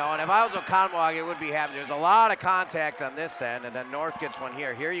 You know, and if I was Oconomowoc, it would be happy. There's a lot of contact on this end, and then North gets one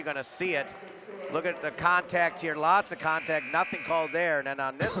here. Here you're going to see it. Look at the contact here. Lots of contact. Nothing called there. And then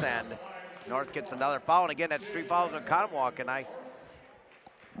on this end, North gets another foul. And again, that's 3 fouls on Oconomowoc. And I'm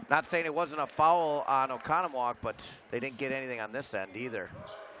not saying it wasn't a foul on Oconomowoc, but they didn't get anything on this end either.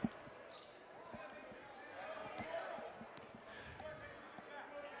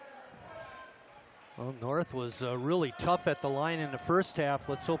 Well, North was really tough at the line in the first half.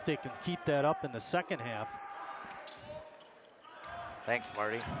 Let's hope they can keep that up in the second half. Thanks,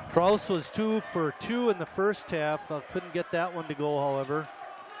 Marty. Kraus was 2 for 2 in the first half. Couldn't get that one to go, however.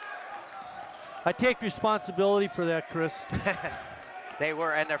 I take responsibility for that, Chris. They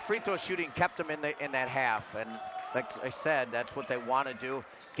were, and their free throw shooting kept them in that half. And like I said, that's what they want to do: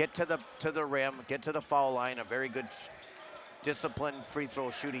 get to the rim, get to the foul line. A very good, disciplined free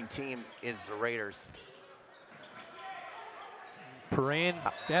throw shooting team is the Raiders. Perrine,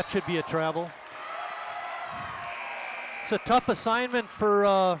 that should be a travel. It's a tough assignment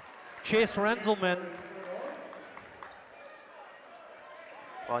for Chase Renzelman.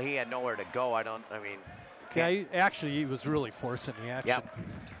 Well, he had nowhere to go. Yeah, he was really forcing the action. Yep.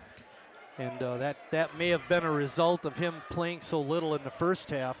 And that may have been a result of him playing so little in the first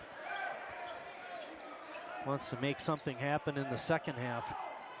half. Wants to make something happen in the second half.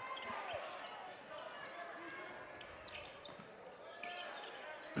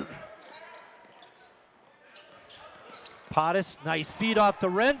 Pottis, nice feed off to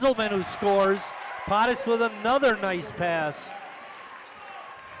Renzelman, who scores. Pottis with another nice pass.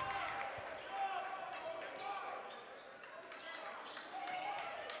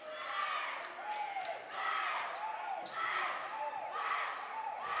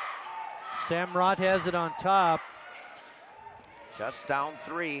 Sam Rott has it on top. Just down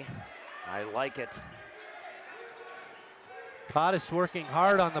 3. I like it. Pottis working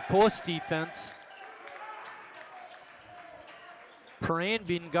hard on the post defense. Perrine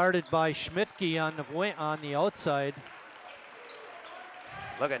being guarded by Schmidtke on the outside.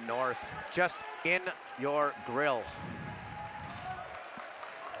 Look at North, just in your grill.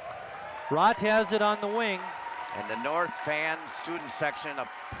 Rott has it on the wing. And the North fan student section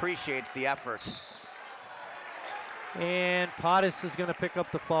appreciates the effort. And Pottis is going to pick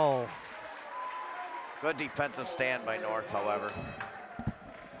up the foul. Good defensive stand by North, however.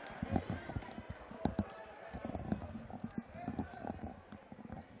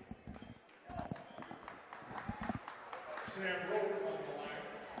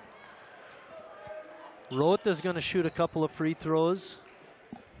 Roth is going to shoot a couple of free throws.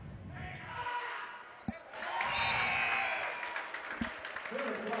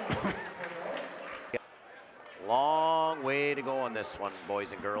 Long way to go on this one,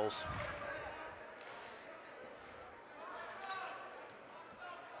 boys and girls.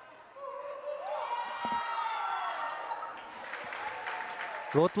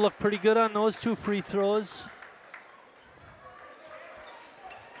 Roth looked pretty good on those 2 free throws.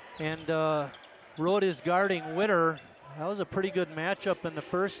 And Roth is guarding Witter. That was a pretty good matchup in the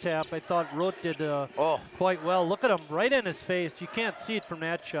first half. I thought Roth did quite well. Look at him right in his face. You can't see it from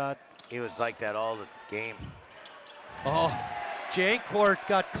that shot. He was like that all the game. Oh, Jancourt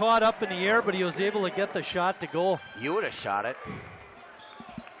got caught up in the air, but he was able to get the shot to go. You would have shot it.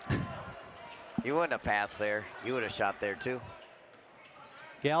 You wouldn't have passed there. You would have shot there too.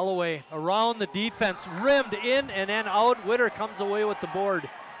 Galloway around the defense, rimmed in and then out. Witter comes away with the board.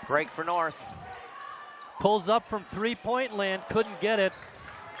 Break for North. Pulls up from 3-point land, couldn't get it.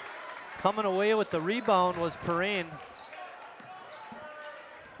 Coming away with the rebound was Perrine.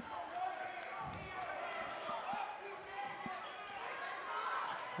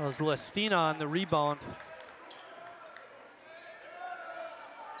 That was Lestina on the rebound.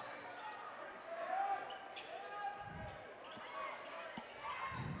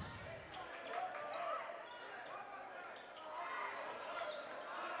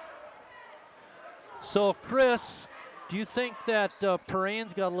 So, Chris, do you think that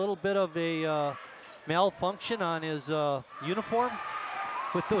Perrine's got a little bit of a malfunction on his uniform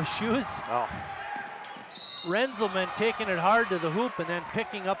with those shoes? Oh. Renzelman taking it hard to the hoop and then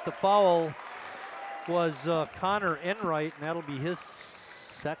picking up the foul was Connor Enright, and that'll be his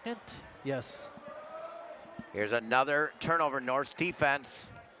second. Yes. Here's another turnover, North's defense.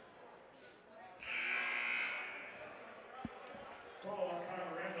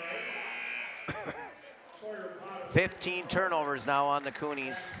 $15 turnovers now on the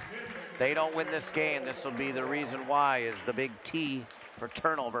Coonies. They don't win this game. This will be the reason why, is the big T for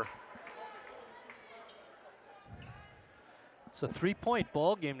turnover. It's a 3-point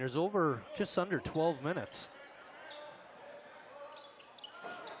ball game. There's just under 12 minutes.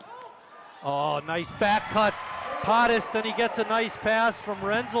 Oh, nice back cut. Pottis, then he gets a nice pass from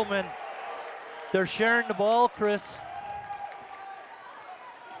Renzelman. They're sharing the ball, Chris.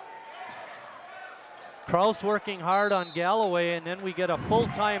 Kraus working hard on Galloway, and then we get a full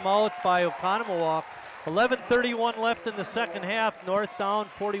timeout by Oconomowoc. 11:31 left in the second half. North down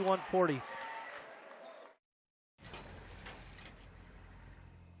 41-40.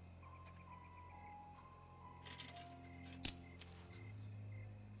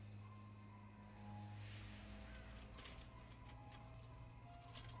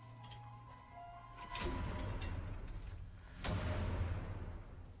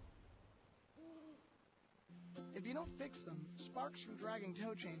 you don't fix them, sparks from dragging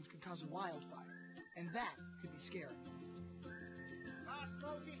tow chains could cause a wildfire, and that could be scary.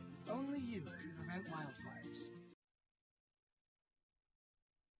 Only you can prevent wildfires.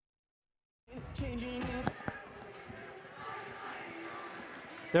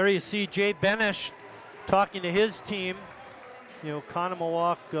 There you see Jay Benish talking to his team,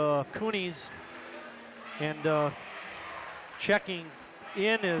 Conomowoc Coonies, and checking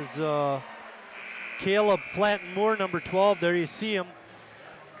in is Caleb Flatton-Moore, number 12. There you see him.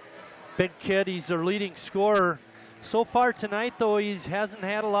 Big kid, he's their leading scorer. So far tonight, though, he hasn't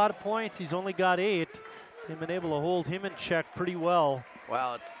had a lot of points. He's only got 8. They've been able to hold him in check pretty well.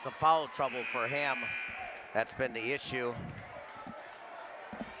 Well, it's the foul trouble for him. That's been the issue.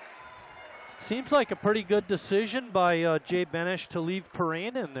 Seems like a pretty good decision by Jay Benish to leave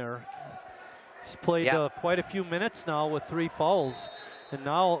Perrine in there. He's played quite a few minutes now with 3 fouls. And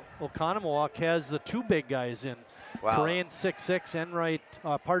now Oconomowoc has the 2 big guys in. Wow. Perrine 6'6", Enright,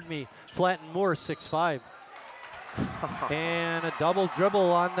 Flatton-Moore 6'5". And a double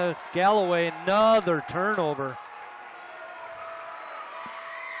dribble on the Galloway, another turnover.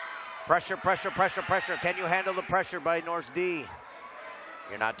 Pressure, pressure, pressure, pressure. Can you handle the pressure by North D?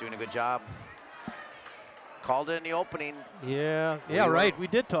 You're not doing a good job. Called it in the opening. Yeah, right. We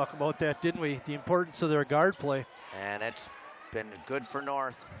did talk about that, didn't we? The importance of their guard play. And it's been good for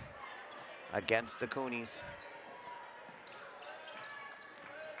North against the Coonies.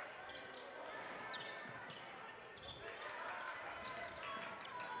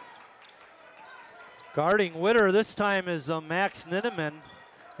 Guarding Witter this time is Max Ninneman,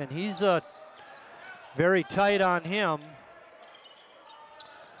 and he's very tight on him.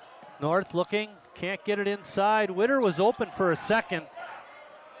 North looking, can't get it inside. Witter was open for a second.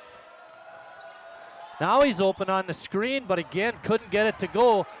 Now he's open on the screen, but again, couldn't get it to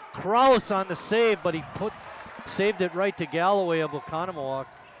go. Kraus on the save, but he saved it right to Galloway of Oconomowoc.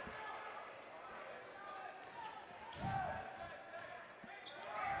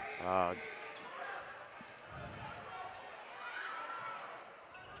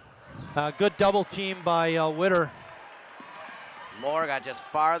 Good double team by Witter. Moore got just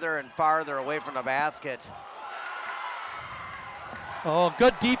farther and farther away from the basket. Oh,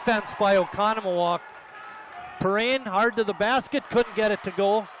 good defense by Oconomowoc. Perrine hard to the basket, couldn't get it to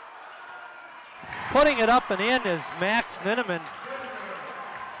go. Putting it up and in is Max Ninneman.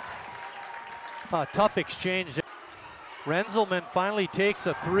 Tough exchange. Renzelman finally takes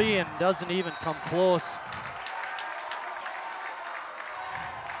a 3 and doesn't even come close.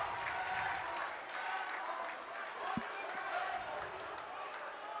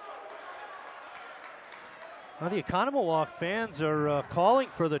 Well, the Oconomowoc fans are calling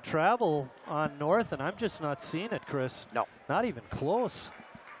for the travel on North, and I'm just not seeing it, Chris. No. Not even close.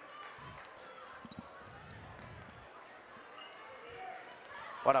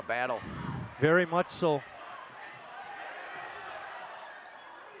 What a battle. Very much so.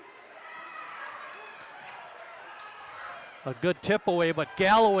 A good tip away, but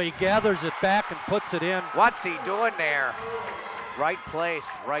Galloway gathers it back and puts it in. What's he doing there? Right place,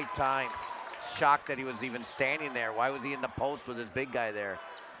 right time. Shocked that he was even standing there. Why was he in the post with his big guy there?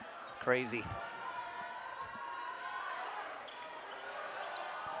 Crazy.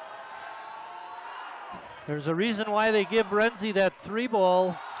 There's a reason why they give Renzi that 3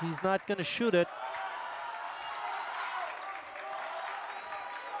 ball. He's not going to shoot it.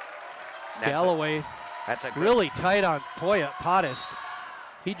 Galloway That's a really tight on Potist.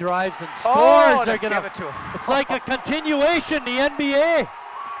 He drives and scores. Oh, They're gonna, give it to him. It's like a continuation, the NBA.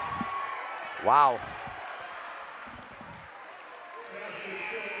 Wow.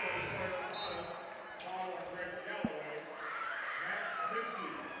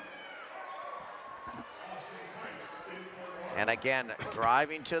 And again,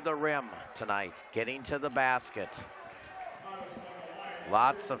 driving to the rim tonight, getting to the basket.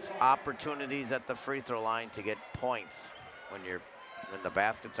 Lots of opportunities at the free throw line to get points when the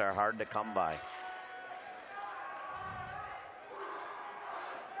baskets are hard to come by.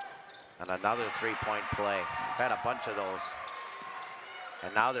 And another 3-point play. We've had a bunch of those.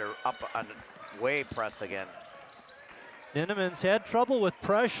 And now they're up on way press again. Ninneman's had trouble with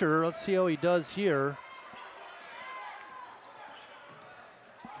pressure. Let's see how he does here.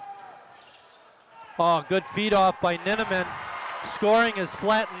 Oh, good feed off by Ninneman. Scoring is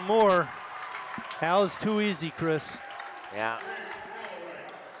Flatton-Moore. That was too easy, Chris. Yeah.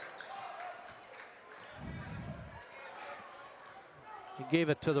 He gave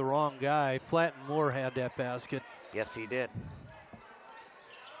it to the wrong guy. Flatton-Moore had that basket. Yes, he did.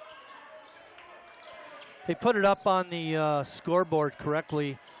 They put it up on the scoreboard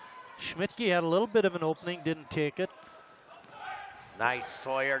correctly, Schmidtke had a little bit of an opening, didn't take it. Nice,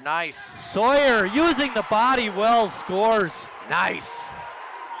 Sawyer, nice. Sawyer using the body well, scores. Nice.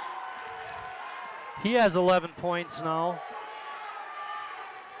 He has 11 points now.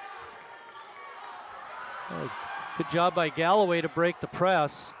 Good job by Galloway to break the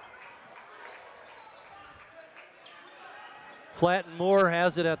press. Flatton Moore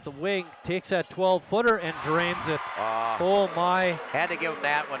has it at the wing, takes that 12-footer and drains it. Oh my. Had to give him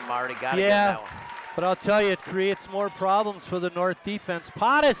that one, Marty. Got to give him Yeah, that one. but I'll tell you, it creates more problems for the North defense.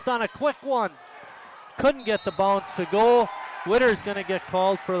 Pottis on a quick one. Couldn't get the bounce to go. Witter's going to get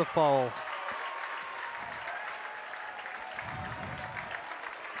called for the foul.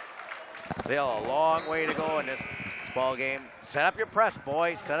 Still a long way to go in this ball game. Set up your press,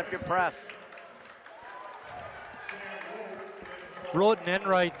 boys. Set up your press. Roden and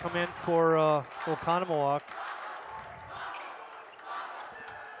Enright come in for Oconomowoc.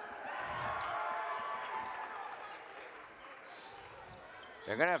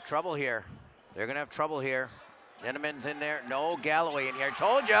 They're going to have trouble here. They're going to have trouble here. Ninneman's in there. No, Galloway in here.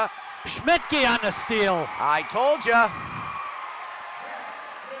 Told ya. Schmidtke on the steal. I told ya.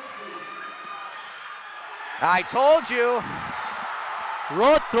 I told you.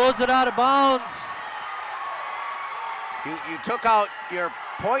 Roth throws it out of bounds. You took out your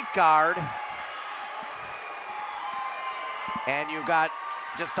point guard, and you got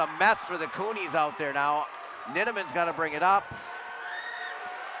just a mess for the Coonies out there now. Ninneman's got to bring it up.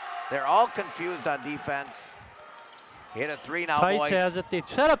 They're all confused on defense. Hit a three now, Tice boys. has it. They've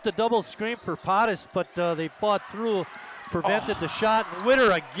set up the double screen for Pottis, but they fought through, prevented the shot. And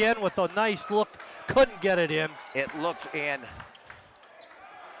Witter again with a nice look, couldn't get it in. It looked in.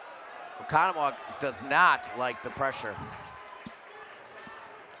 Oconomowoc does not like the pressure.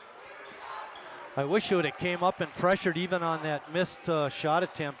 I wish it would have came up and pressured even on that missed shot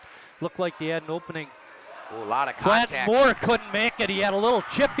attempt. Looked like they had an opening. Ooh, a lot of contact. Flatton Moore couldn't make it. He had a little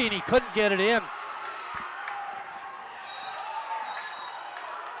chippy and he couldn't get it in.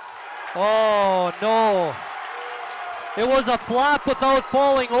 Oh, no. It was a flop without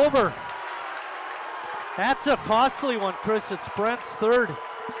falling over. That's a costly one, Chris. It's Brent's third.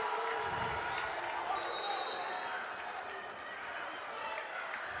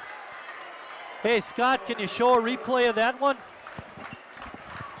 Hey, Scott, can you show a replay of that one?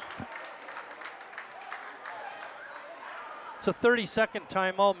 It's a 30-second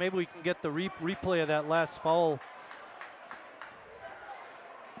timeout. Maybe we can get the replay of that last foul.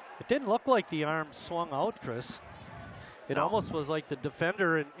 It didn't look like the arm swung out, Chris. It almost was like the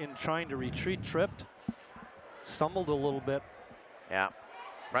defender in trying to retreat tripped. Stumbled a little bit. Yeah.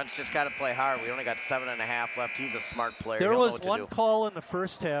 Brent's just got to play hard. We only got 7.5 left. He's a smart player. There He'll know was what to one do. call in the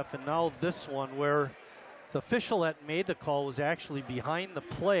first half, and now this one where the official that made the call was actually behind the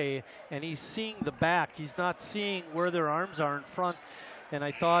play, and he's seeing the back. He's not seeing where their arms are in front. And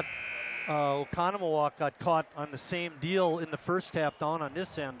I thought Oconomowoc got caught on the same deal in the first half down on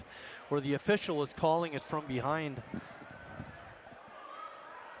this end, where the official was calling it from behind.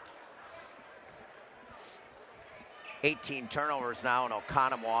 $18 turnovers now in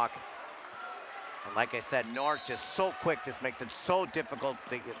Oconomowoc. And like I said, North just so quick. This makes it so difficult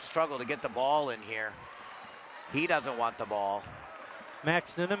to struggle to get the ball in here. He doesn't want the ball.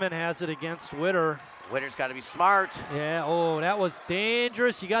 Max Ninneman has it against Witter. Witter's got to be smart. Yeah, oh, that was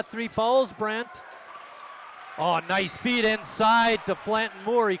dangerous. You got 3 fouls, Brent. Oh, nice feed inside to Flanton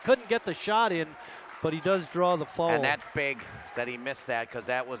Moore. He couldn't get the shot in, but he does draw the foul. And that's big that he missed that, because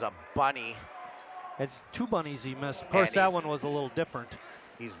that was a bunny. It's 2 bunnies he missed. Of course, that one was a little different.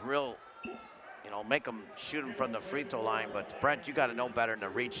 He's real, you know, make him shoot him from the free throw line. But Brent, you got to know better than to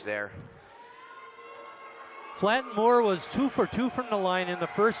reach there. Flatton Moore was 2 for 2 from the line in the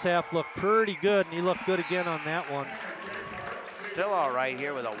first half. Looked pretty good, and he looked good again on that one. Still all right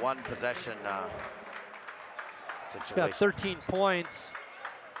here with a 1 possession He's situation. got 13 points.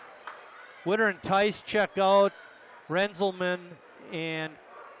 Witter and Tice check out. Renzelman and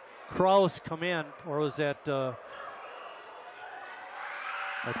Kraus come in, or was that, I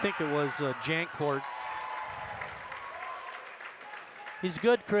think it was Jancourt. He's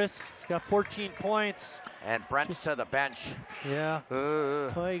good, Chris. He's got 14 points. And Brent's to the bench. Yeah.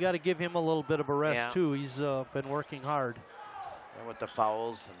 Well, you got to give him a little bit of a rest, Yeah. too. He's been working hard. And with the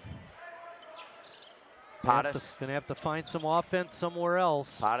fouls. And Pottis. Going to have to find some offense somewhere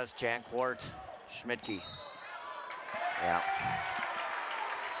else. Pottis, Jancourt, Schmidtke. Yeah.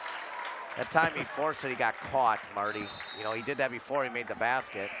 That time he forced it, he got caught, Marty. You know, he did that before he made the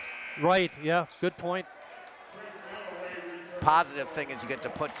basket. Right, yeah, good point. Positive thing is you get to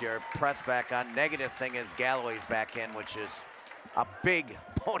put your press back on. Negative thing is Galloway's back in, which is a big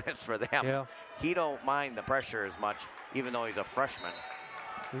bonus for them. Yeah. He don't mind the pressure as much, even though he's a freshman.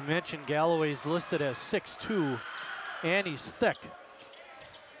 We mentioned Galloway's listed as 6'2", and he's thick.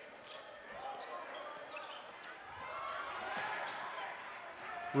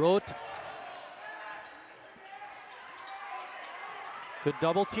 Rote. Good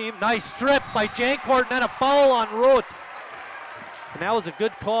double team. Nice strip by Jancourt, and then a foul on Rote. And that was a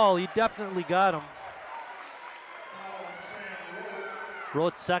good call. He definitely got him.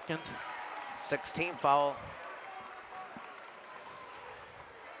 Rote second. 16 foul.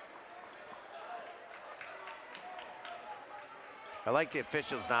 I like the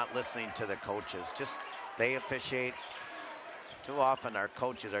officials not listening to the coaches. Just they officiate. Too often our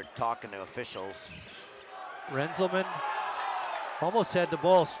coaches are talking to officials. Renzelman almost had the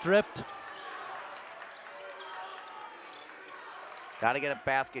ball stripped. Got to get a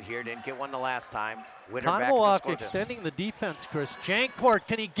basket here. Didn't get one the last time. Witter back Conowalk to extending the defense, Chris. Jancourt,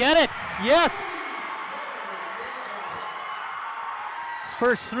 can he get it? Yes! His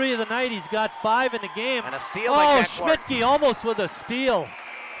first 3 of the night, he's got 5 in the game. And a steal by Jancourt. Schmidtke almost with a steal.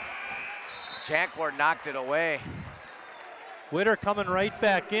 Jancourt knocked it away. Witter coming right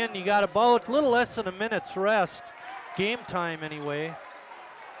back in. You got about a little less than a minute's rest. Game time anyway.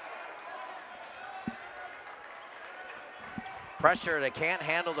 Pressure, they can't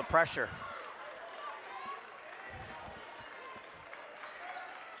handle the pressure.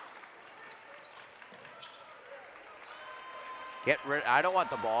 Get rid, I don't want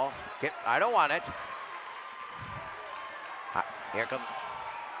the ball. I don't want it. Here comes.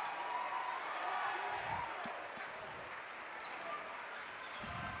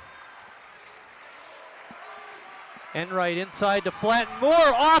 Enright inside to flatten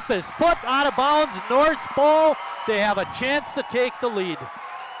Moore, off his foot, out of bounds, North's ball. They have a chance to take the lead.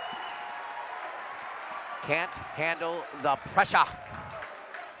 Can't handle the pressure.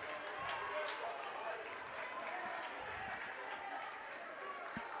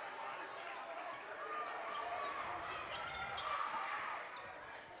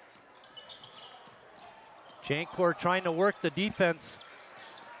 Jancourt trying to work the defense.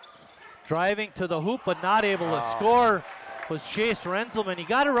 Driving to the hoop, but not able to score was Chase Renzelman. He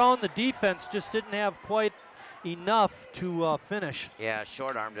got around the defense, just didn't have quite enough to finish. Yeah,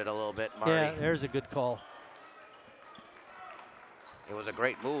 short-armed it a little bit, Marty. Yeah, there's a good call. It was a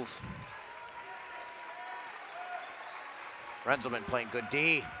great move. Renzelman playing good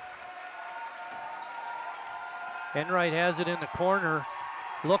D. Enright has it in the corner,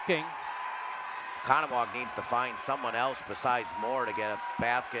 looking. Conowalk needs to find someone else besides Moore to get a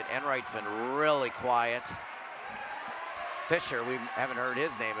basket. Enright's been really quiet. Fisher, we haven't heard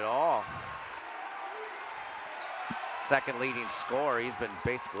his name at all. Second leading scorer. He's been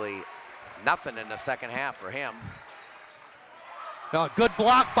basically nothing in the second half for him. Oh, good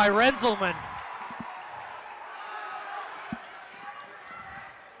block by Renzelman.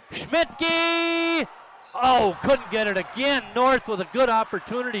 Schmidtke! Oh, couldn't get it again. North with a good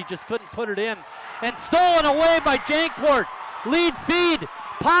opportunity, just couldn't put it in. And stolen away by Jancourt. Lead feed,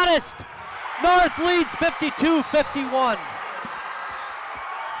 Pottist. North leads 52-51.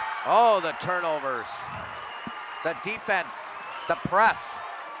 Oh, the turnovers. The defense, the press.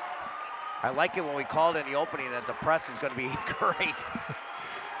 I like it when we called in the opening that the press is going to be great.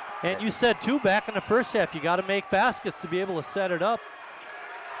 And you said, too, back in the first half, you got to make baskets to be able to set it up.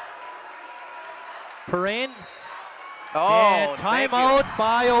 Perrine. Oh, and timeout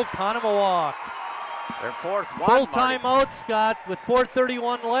by Oconomowoc. Their fourth one, Full Marty. timeout, Scott, with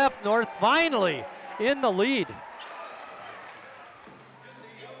 4:31 left. North finally in the lead.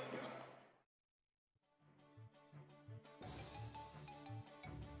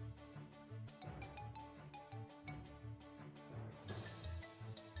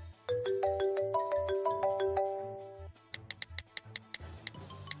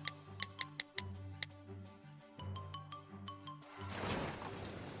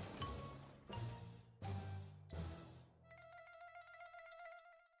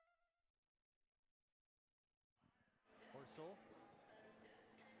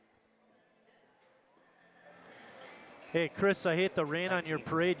 Hey, Chris, I hate the rain 19. on your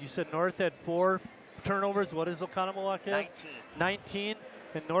parade. You said North had 4 turnovers. What is Oconomowoc at? 19,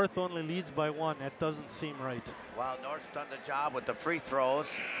 and North only leads by 1. That doesn't seem right. Well, North's done the job with the free throws,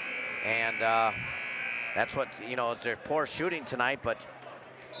 and that's what, you know, it's their poor shooting tonight, but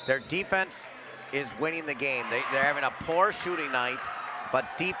their defense is winning the game. They're having a poor shooting night,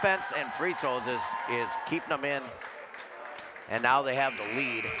 but defense and free throws is keeping them in, and now they have the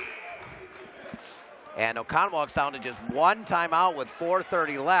lead. And Oconomowoc's down to just 1 timeout with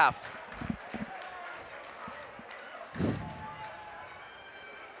 4:30 left.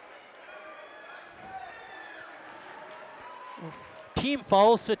 team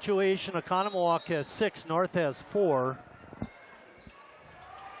foul situation. Oconomowoc has 6, North has 4.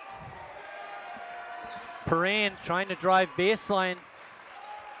 Perrine trying to drive baseline.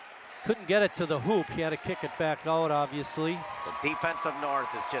 Couldn't get it to the hoop. He had to kick it back out, obviously. The defense of North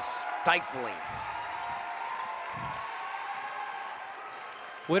is just stifling.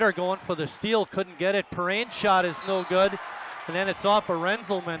 Witter going for the steal, couldn't get it. Perrine's shot is no good. And then it's off of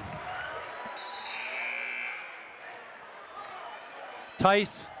Renzelman.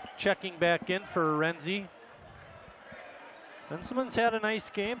 Tice checking back in for Renzi. Renzelman's had a nice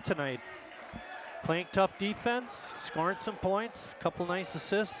game tonight. Playing tough defense, scoring some points, couple nice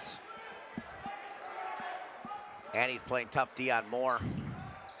assists. And he's playing tough D on Moore.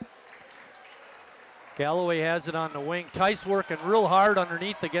 Galloway has it on the wing. Tice working real hard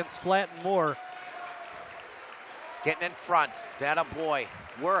underneath against Flatten Moore. Getting in front. That a boy.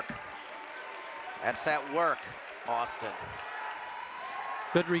 Work. That's that work, Austin.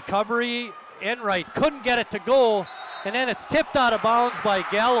 Good recovery. Enright couldn't get it to go. And then it's tipped out of bounds by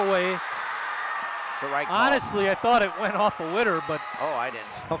Galloway. It's the right call. Honestly, I thought it went off of Witter, but. Oh, I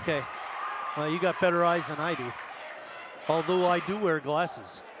didn't. Okay. Well, you got better eyes than I do. Although I do wear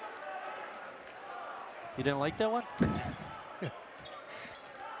glasses. You didn't like that one?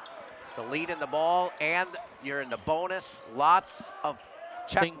 The lead in the ball, and you're in the bonus. Lots of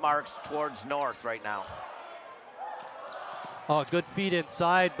check marks towards North right now. Oh, good feed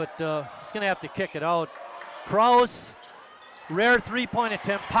inside, but he's going to have to kick it out. Kraus, rare three-point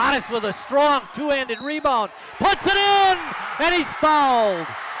attempt. Pottis with a strong two-handed rebound. Puts it in, and he's fouled.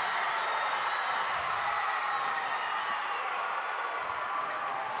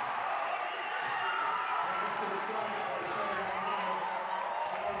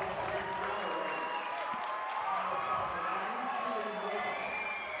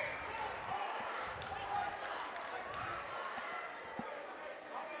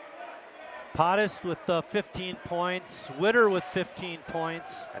 Pottis with 15 points, Witter with 15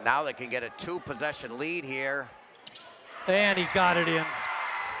 points. And now they can get a 2-possession lead here. And he got it in.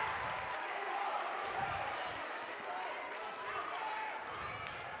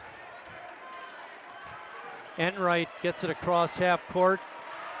 Enright gets it across half court,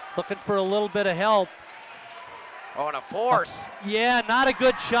 looking for a little bit of help. Oh, and a force. Yeah, not a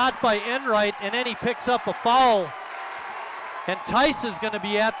good shot by Enright, and then he picks up a foul. And Tice is going to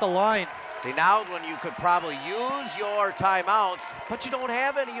be at the line. See, now when you could probably use your timeouts, but you don't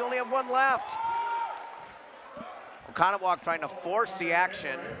have any. You only have one left. Oconomowoc trying to force the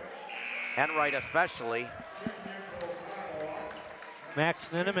action, Enright especially. Max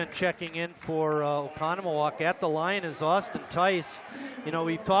Ninneman checking in for Oconomowoc. At the line is Austin Tice. You know,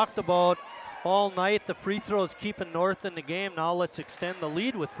 we've talked about all night the free throws keeping North in the game. Now let's extend the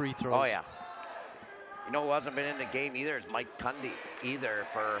lead with free throws. Oh, yeah. You know who hasn't been in the game either is Mike Cundy either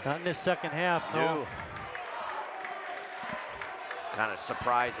for... Not in this second half, no. Kind of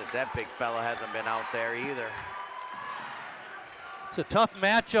surprised that that big fella hasn't been out there either. It's a tough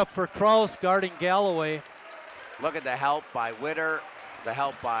matchup for Kraus guarding Galloway. Look at the help by Witter, the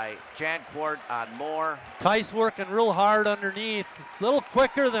help by Jancourt on Moore. Tice working real hard underneath. A little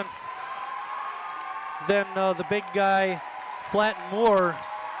quicker than the big guy, Flatten Moore.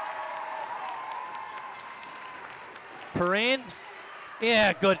 Perrine,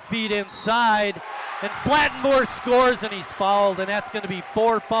 yeah, good feed inside. And Flatten Moore scores and he's fouled, and that's going to be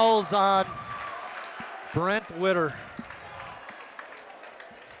 4 fouls on Brent Witter.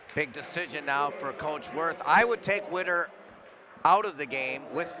 Big decision now for Coach Worth. I would take Witter out of the game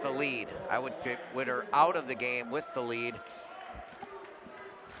with the lead. I would pick Witter out of the game with the lead.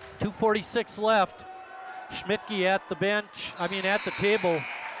 2:46 left. Schmidtke at the bench, at the table.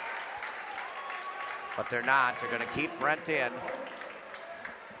 But they're not. They're going to keep Brent in.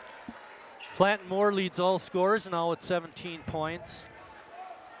 Flatten Moore leads all scorers now with 17 points.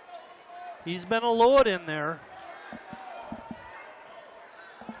 He's been a load in there.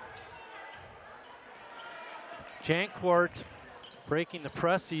 Jancourt breaking the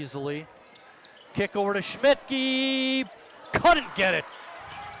press easily. Kick over to Schmidtke. Couldn't get it.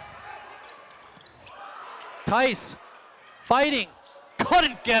 Tice fighting.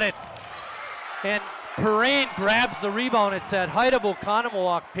 Couldn't get it. And Perrine grabs the rebound. It's at height of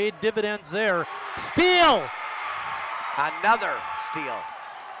Oconomowoc. Paid dividends there. Steal! Another steal.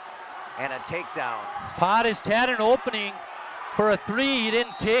 And a takedown. Pottis had an opening for a 3. He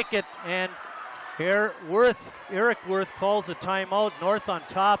didn't take it. And here, Eric Worth calls a timeout. North on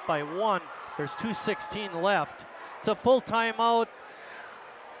top by 1. There's 2:16 left. It's a full timeout.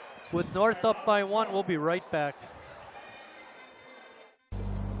 With North up by 1, we'll be right back.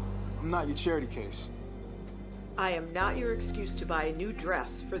 I'm not your charity case. I am not your excuse to buy a new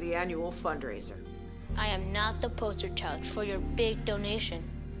dress for the annual fundraiser. I am not the poster child for your big donation.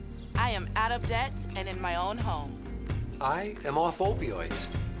 I am out of debt and in my own home. I am off opioids.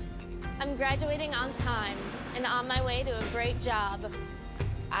 I'm graduating on time and on my way to a great job.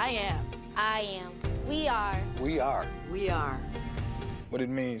 I am. I am. We are. We are. We are. What it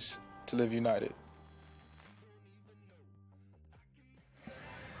means to live united.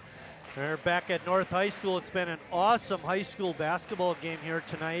 We're back at North High School. It's been an awesome high school basketball game here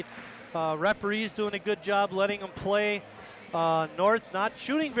tonight. Referees doing a good job letting them play. North not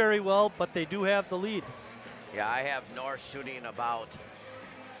shooting very well, but they do have the lead. Yeah, I have North shooting about,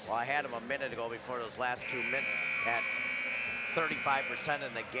 well, I had them a minute ago before those last 2 minutes at 35%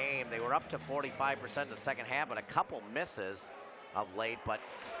 in the game. They were up to 45% in the second half, but a couple misses of late. But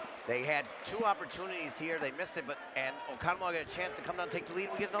they had 2 opportunities here. They missed it, and Oconomowoc got a chance to come down and take the lead.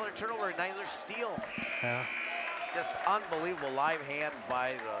 We get another turnover, another steal. Yeah. Just unbelievable live hands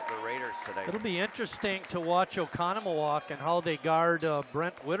by the Raiders today. It'll be interesting to watch Oconomowoc and how they guard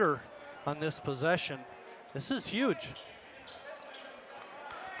Brent Witter on this possession. This is huge.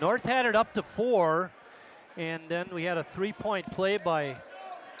 North had it up to 4, and then we had a 3-point play by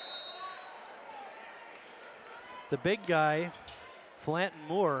the big guy, Flanton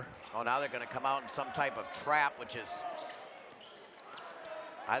Moore. Oh, now they're going to come out in some type of trap, which is,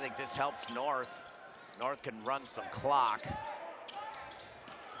 I think this helps North. North can run some clock.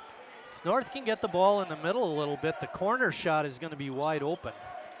 If North can get the ball in the middle a little bit, the corner shot is going to be wide open.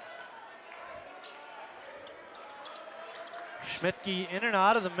 Schmidtke in and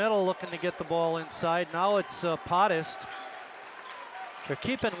out of the middle looking to get the ball inside. Now it's Podest. They're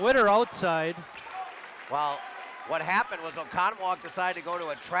keeping Witter outside. Well, what happened was Oconomowoc decided to go to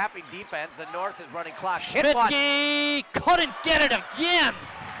a trapping defense, and North is running clock. Schmidtke couldn't get it again.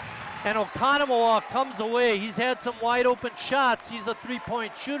 And Oconomowoc comes away. He's had some wide open shots. He's a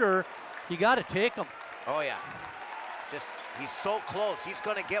 3-point shooter. You got to take him. Oh, yeah. Just, he's so close. He's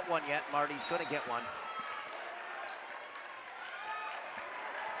going to get one yet, Marty. He's going to get one.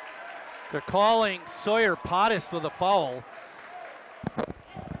 They're calling Sawyer Podest with a foul.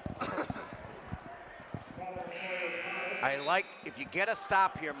 I like, if you get a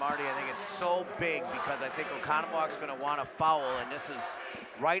stop here, Marty, I think it's so big because I think Oconomowoc's going to want a foul, and this is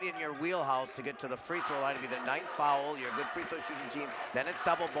right in your wheelhouse to get to the free throw line to be the 9th foul. You're a good free throw shooting team. Then it's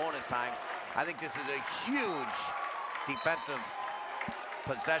double bonus time. I think this is a huge defensive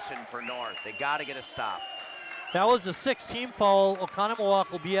possession for North. They got to get a stop. That was a 6-team foul.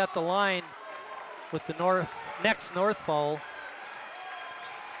 Oconomowoc will be at the line with the next North foul.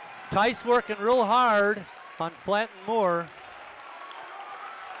 Tice working real hard on Flanton Moore.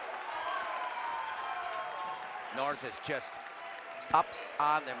 North is just up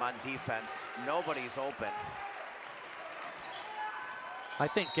on them on defense. Nobody's open. I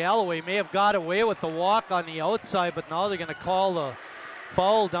think Galloway may have got away with the walk on the outside, but now they're going to call the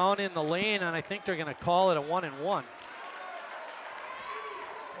foul down in the lane, and I think they're going to call it a 1-and-1.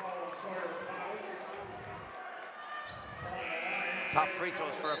 Tough free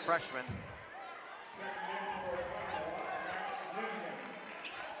throws for a freshman.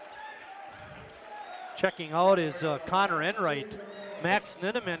 Checking out is Connor Enright. Max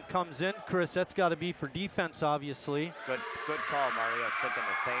Ninneman comes in. Chris, that's got to be for defense, obviously. Good call, Marty. I was thinking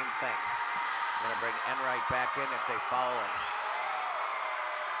the same thing. I'm going to bring Enright back in if they foul him.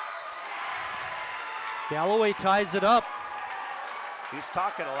 Galloway ties it up. He's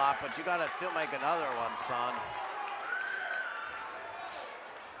talking a lot, but you got to still make another one, son.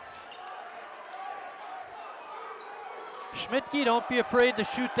 Schmidtke, don't be afraid to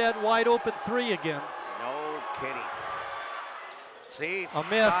shoot that wide open 3 again. No kidding. See? A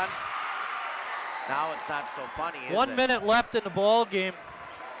miss. Son, now it's not so funny, is 1 minute left in the ball game.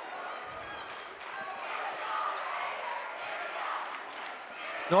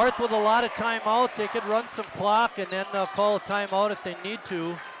 North with a lot of timeouts. They could run some clock and then call a timeout if they need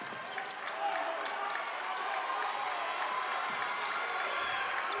to.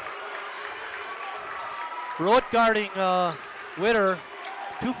 Rote guarding Witter.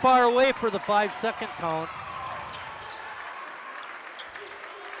 Too far away for the 5-second count.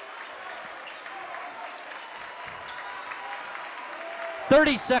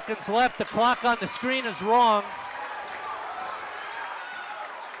 "30 seconds left. The clock on the screen is wrong.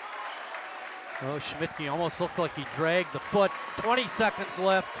 Oh, Schmidtke almost looked like he dragged the foot. 20 seconds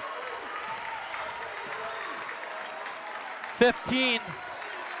left. 15.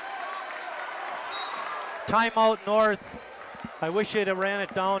 Timeout North. I wish they'd have ran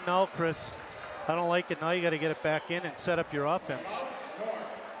it down now, Chris. I don't like it. Now you got to get it back in and set up your offense.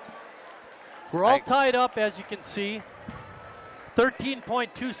 We're all tied up, as you can see.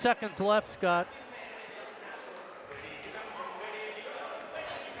 13.2 seconds left, Scott.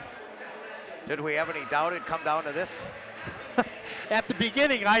 Did we have any doubt it'd come down to this? At the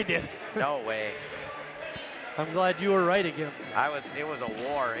beginning, I did. No way. I'm glad you were right again. It was a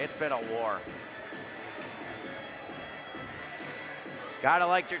war. It's been a war. Gotta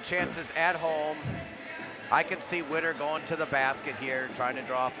like your chances at home. I can see Witter going to the basket here, trying to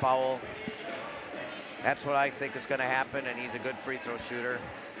draw a foul. That's what I think is gonna happen, and he's a good free throw shooter.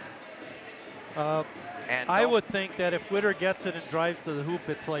 I would think that if Witter gets it and drives to the hoop,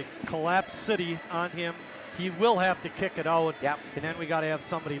 it's like collapse city on him. He will have to kick it out. Yep. And then we got to have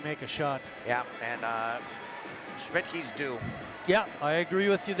somebody make a shot. Yeah, and Schmidtke's due. Yeah, I agree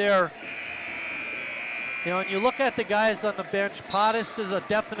with you there. You know, when you look at the guys on the bench, Pottis is a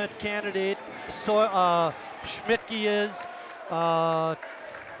definite candidate. So Schmidtke is.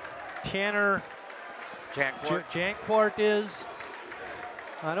 Tanner Janquart is.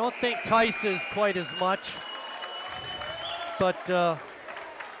 I don't think Tice is quite as much. But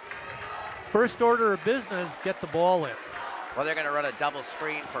first order of business, get the ball in. Well, they're going to run a double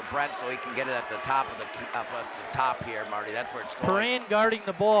screen for Brent so he can get it at the top of up at the top here, Marty. That's where it's going. Perrine guarding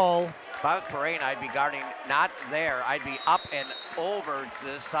the ball. If I was Perrine, I'd be guarding not there. I'd be up and over to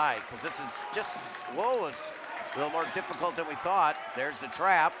this side because this is just, whoa, it's a little more difficult than we thought. There's the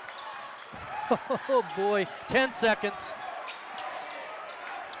trap. Oh, boy. 10 seconds.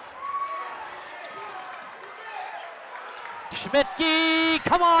 Schmidtke,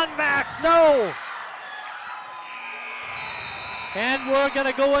 come on back, no! And we're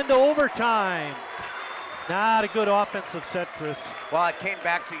gonna go into overtime. Not a good offensive set, Chris. Well, it came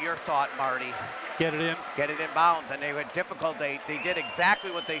back to your thought, Marty. Get it in. Get it in bounds, and they had difficult. They did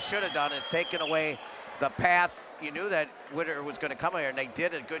exactly what they should have done, is taken away the pass. You knew that Witter was gonna come here, and they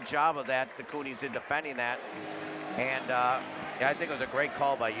did a good job of that. The Coonies did defending that. And yeah, I think it was a great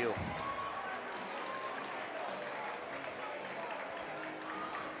call by you.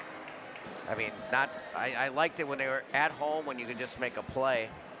 I mean, I liked it when they were at home when you could just make a play.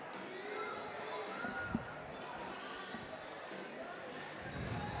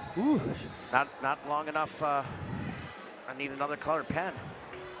 Ooh. Not long enough. I need another colored pen.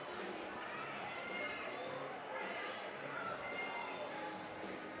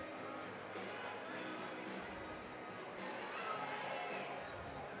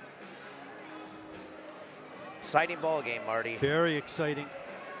 Exciting ball game, Marty. Very exciting.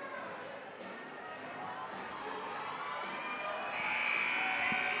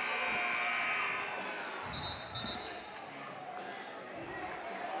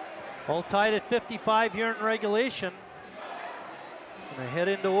 All tied at 55 here in regulation. And they head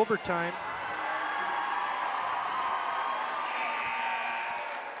into overtime.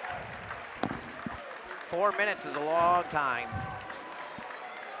 Four minutes is a long time.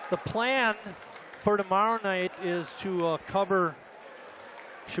 The plan for tomorrow night is to cover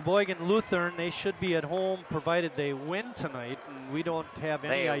Sheboygan Lutheran. They should be at home provided they win tonight, and we don't have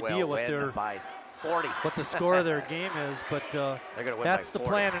any idea what their by 40. What the score of their game is, but that's the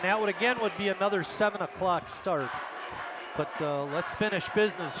plan, and that would again would be another 7 o'clock start. But let's finish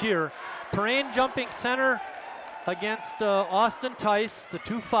business here. Perrine jumping center against Austin Tice, the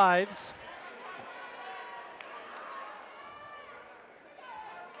 2 5s.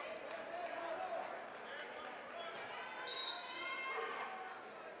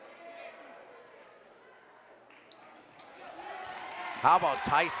 How about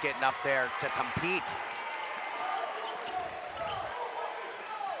Tice getting up there to compete?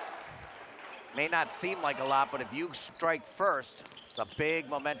 May not seem like a lot, but if you strike first, it's a big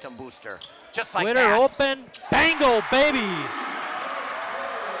momentum booster. Just like Witter that. Open, bango, baby.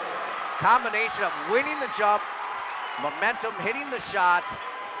 Combination of winning the jump, momentum, hitting the shot.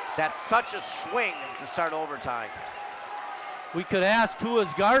 That's such a swing to start overtime. We could ask who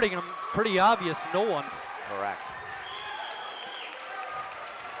is guarding him. Pretty obvious, no one. Correct.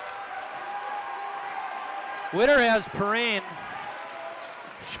 Witter has Perrine.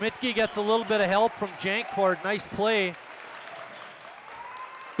 Schmidtke gets a little bit of help from Janquart. Nice play.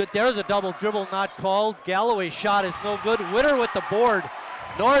 Good. There's a double dribble not called. Galloway's shot is no good. Witter with the board.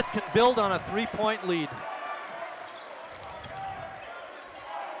 North can build on a 3-point lead.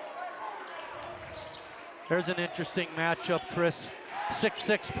 There's an interesting matchup, Chris.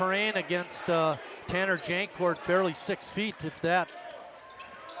 6'6" Perrine against Tanner Janquart, barely 6 feet, if that.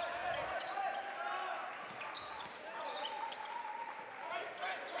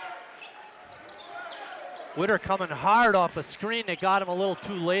 Witter coming hard off a screen. They got him a little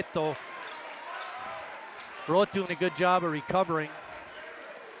too late, though. Roth doing a good job of recovering.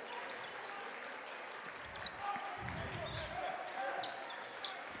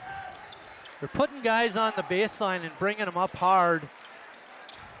 They're putting guys on the baseline and bringing them up hard.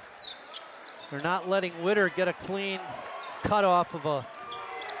 They're not letting Witter get a clean cut off of a...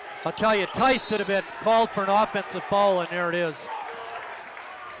 I'll tell you, Tice could have been called for an offensive foul, and there it is.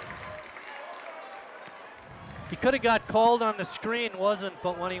 He could have got called on the screen, wasn't,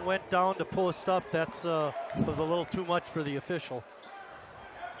 but when he went down to post up, that's was a little too much for the official.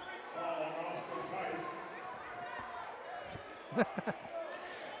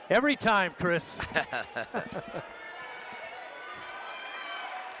 Every time, Chris.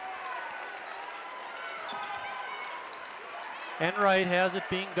 Enright has it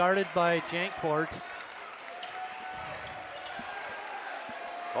being guarded by Jancourt.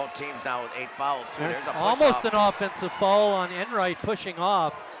 Both teams now with 8 fouls, too. There's a almost an offensive foul on Enright pushing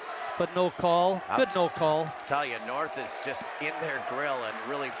off, but no call. Good no call. Tell you, North is just in their grill and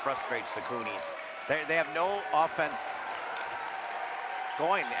really frustrates the Coonies. They have no offense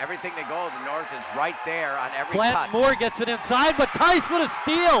going. Everything they go, the North is right there on every cut. Moore gets it inside, but Tice with a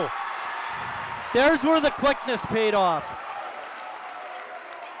steal. There's where the quickness paid off.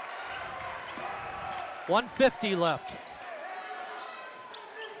 1:50 left.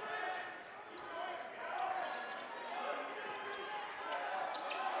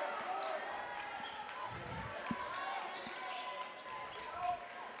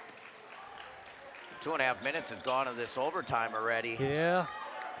 Two and a half minutes has gone of this overtime already. Yeah.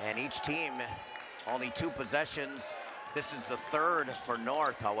 And each team only 2 possessions. This is the 3rd for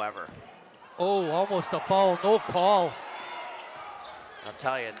North, however. Oh, almost a foul, no call. I'll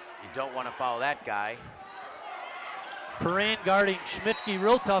tell you, you don't want to foul that guy. Perrine guarding Schmidtke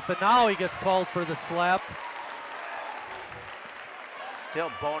real tough, and now he gets called for the slap.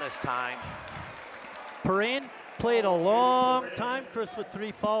 Still bonus time. Perrine played a long time, Chris, with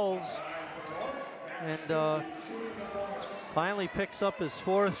 3 fouls. And finally picks up his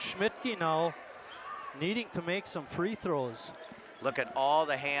 4th. Schmidtke now needing to make some free throws. Look at all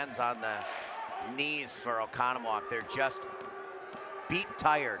the hands on the knees for Oconomowoc. They're just beat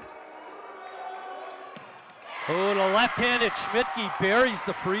tired. Oh, the left-handed Schmidtke buries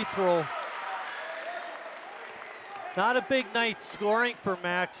the free throw. Not a big night scoring for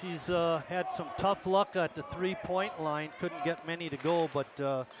Max. He's had some tough luck at the 3-point line. Couldn't get many to go, but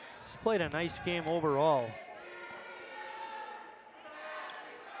he's played a nice game overall.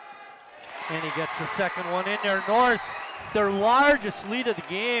 And he gets the second one in there. North, their largest lead of the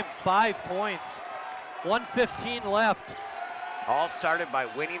game, 5 points. 1:15 left. All started by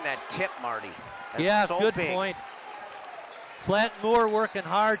winning that tip, Marty. That's yeah, so good big. point. Flat Moore working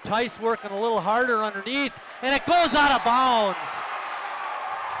hard. Tice working a little harder underneath. And it goes out of bounds.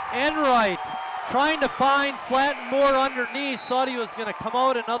 Enright trying to find Flat Moore underneath. Thought he was going to come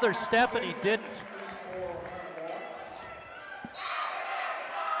out another step, and he didn't.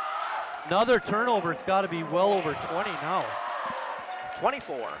 Another turnover. It's got to be well over 20 now.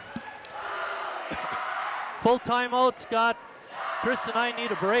 24. Full timeout, Scott. Chris and I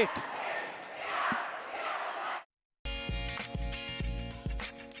need a break.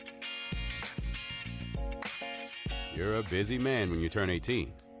 You're a busy man when you turn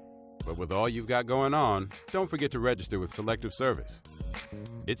 18. But with all you've got going on, don't forget to register with Selective Service.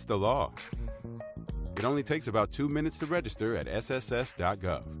 It's the law. It only takes about 2 minutes to register at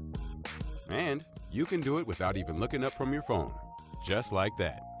sss.gov. And you can do it without even looking up from your phone. Just like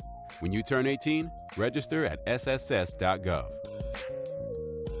that. When you turn 18, register at sss.gov.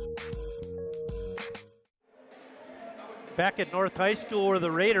 Back at North High School, where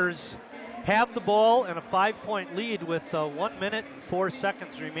the Raiders have the ball and a 5-point lead with 1 minute and 4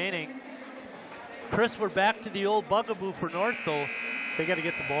 seconds remaining. Chris, we're back to the old bugaboo for North, though. They got to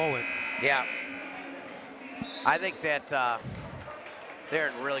get the ball in. Yeah. I think that they're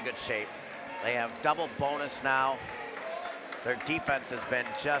in really good shape. They have double bonus now. Their defense has been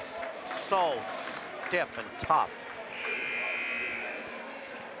just so stiff and tough.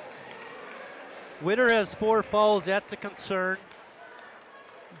 Witter has 4 fouls. That's a concern.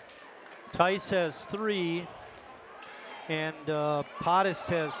 Tice has 3, and Pottis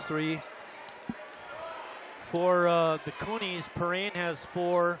has 3. For the Coonies, Perrine has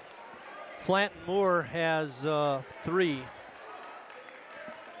 4. Flanton Moore has 3.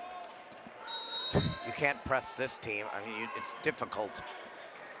 You can't press this team. I mean, it's difficult.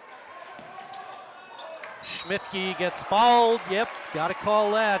 Schmidtke gets fouled. Yep, got to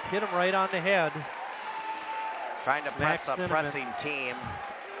call that. Hit him right on the head. Trying to press a pressing team.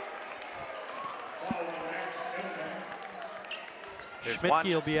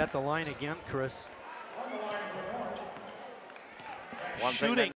 Schmidtke will be at the line again, Chris. One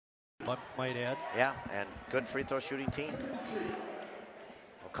shooting, might add. Yeah, and good free throw shooting team.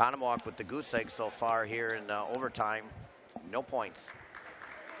 Oconomowoc with the goose egg so far here in overtime. No points.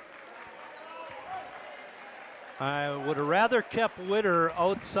 I would have rather kept Witter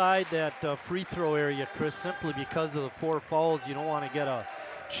outside that free throw area, Chris, simply because of the 4 fouls. You don't want to get a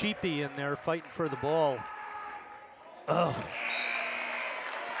cheapie in there fighting for the ball. Ugh.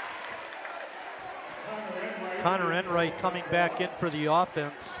 Connor Enright coming back in for the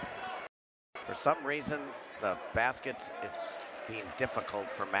offense. For some reason, the basket is being difficult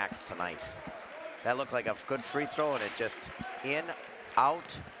for Max tonight. That looked like a good free throw, and it just in,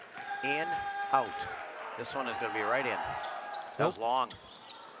 out, in, out. This one is going to be right in. That was long.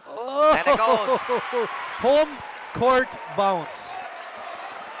 Oh. And it goes. Home court bounce.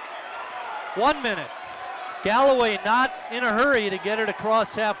 1 minute. Galloway not in a hurry to get it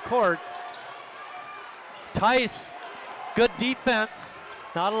across half court. Tice, good defense,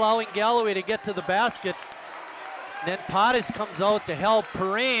 not allowing Galloway to get to the basket. And then Pottis comes out to help.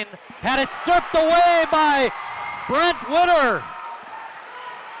 Perrine had it stripped away by Brent Witter.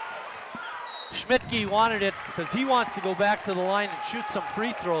 Schmidtke wanted it because he wants to go back to the line and shoot some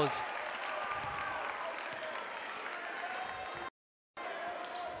free throws.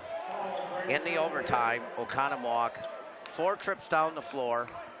 In the overtime, Oconomowoc 4 trips down the floor,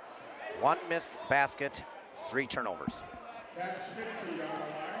 1 missed basket, 3 turnovers. That's 50 on the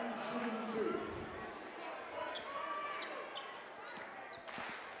line, shooting 2.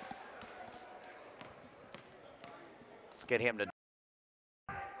 Let's get him to.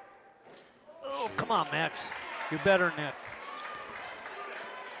 Oh, come on, Max. You're better than that.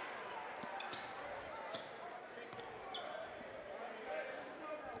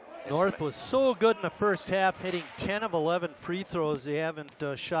 North was so good in the first half, hitting 10 of 11 free throws. They haven't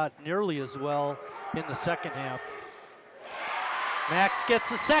shot nearly as well in the second half. Max gets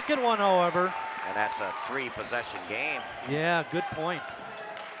the second one, however. And that's a 3-possession game. Yeah, good point.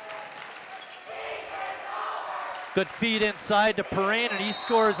 Good feed inside to Perrine, and he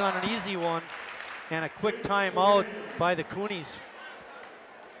scores on an easy one. And a quick timeout by the Coonies.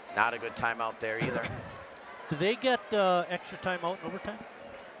 Not a good timeout there either. Do they get extra timeout in overtime?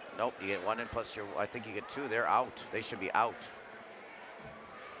 Nope, you get 1 and plus I think you get 2. They're out. They should be out.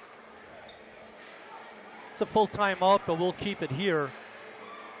 It's a full timeout, but we'll keep it here.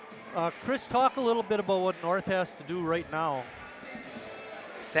 Chris, talk a little bit about what North has to do right now.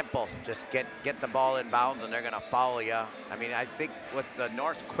 Simple. Just get the ball in bounds, and they're going to follow you. I mean, I think with the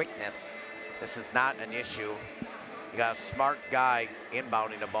North's quickness, this is not an issue. You got a smart guy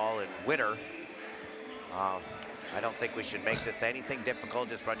inbounding the ball in Witter. I don't think we should make this anything difficult.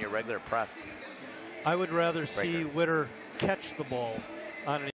 Just run your regular press. I would rather see Witter catch the ball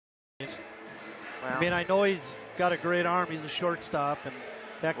on an. I mean, I know he's got a great arm. He's a shortstop and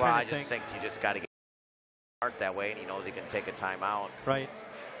that kind of thing. I just think you just got to get smart that way, and he knows he can take a timeout. Right.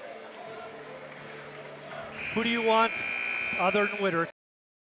 Who do you want other than Witter?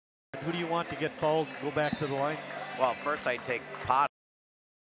 Who do you want to get fouled and go back to the line? Well, first I'd take Pot.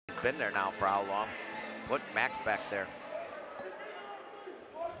 He's been there now for how long? Put Max back there.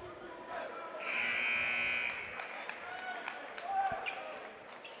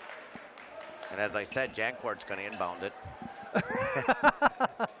 And as I said, Jancourt's going to inbound it.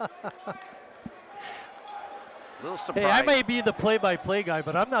 Little surprise. Hey, I may be the play-by-play guy,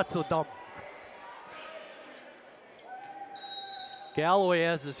 but I'm not so dumb. Galloway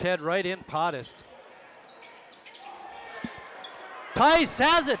has his head right in Pottis. Tice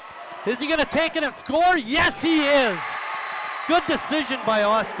has it. Is he going to take it and score? Yes, he is. Good decision by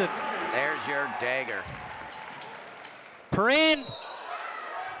Austin. There's your dagger. Perrine.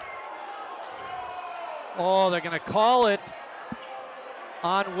 Oh, they're going to call it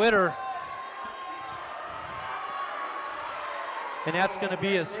on Witter. And that's going to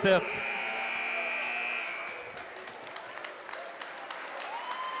be his 5th.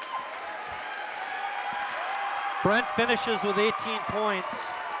 Brent finishes with 18 points.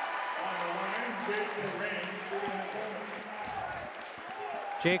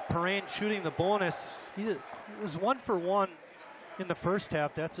 Jake Perrine shooting the bonus. He was 1 for 1 in the first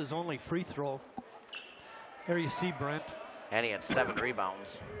half. That's his only free throw. There you see Brent. And he had 7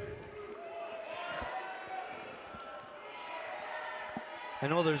 rebounds. I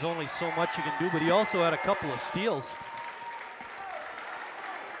know there's only so much you can do, but he also had a couple of steals.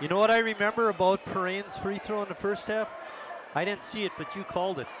 You know what I remember about Perrine's free throw in the first half? I didn't see it, but you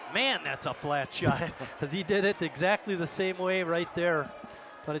called it. Man, that's a flat shot. Because he did it exactly the same way right there.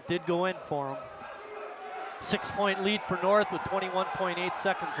 But it did go in for him. 6-point lead for North with 21.8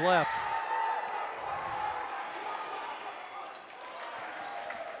 seconds left.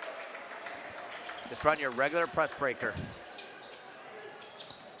 Just run your regular press breaker.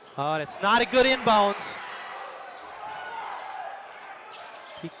 Oh, and it's not a good inbounds.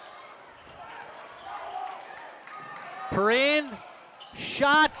 Perrine,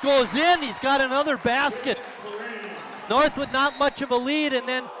 shot goes in. He's got another basket. North with not much of a lead, and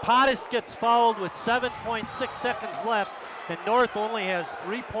then Pottis gets fouled with 7.6 seconds left, and North only has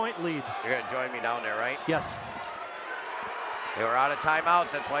 3-point lead. You're going to join me down there, right? Yes. They were out of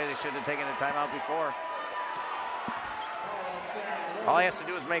timeouts. That's why they should have taken a timeout before. All he has to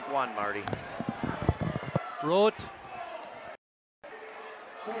do is make one, Marty. Rote.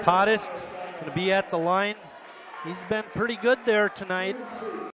 Pottis going to be at the line. He's been pretty good there tonight.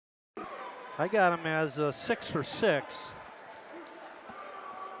 I got him as 6 for 6.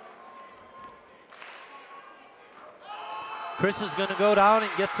 Chris is going to go down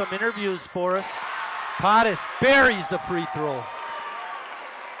and get some interviews for us. Pottis buries the free throw.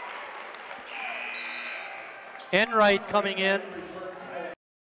 Enright coming in.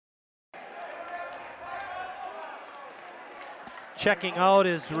 Checking out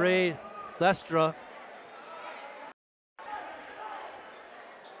is Ray Lestra.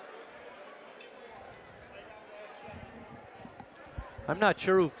 I'm not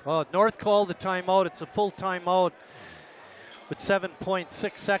sure who. North called the timeout. It's a full timeout with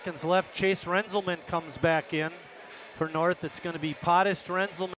 7.6 seconds left. Chase Renzelman comes back in for North. It's going to be Pottis,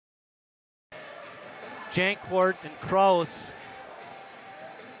 Renzelman, Jankwart, and Kraus.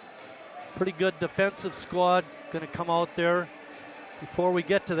 Pretty good defensive squad going to come out there. Before we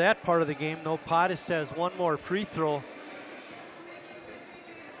get to that part of the game, though, Pottis has one more free throw.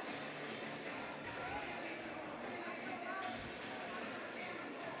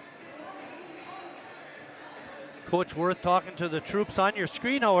 Coach Worth talking to the troops. On your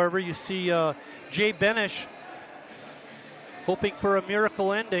screen, however, you see Jay Benish hoping for a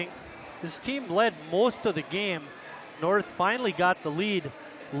miracle ending. His team led most of the game. North finally got the lead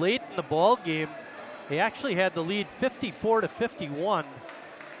late in the ball game. They actually had the lead 54-51,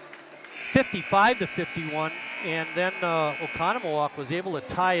 55-51, and then Oconomowoc was able to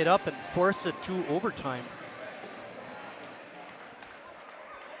tie it up and force it to overtime.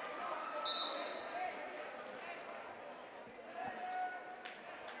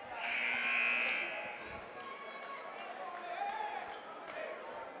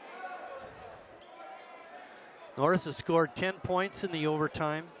 North has scored 10 points in the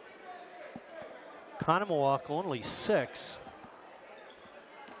overtime. Oconomowoc only 6.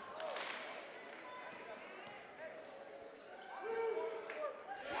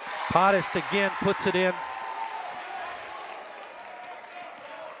 Pottis again puts it in.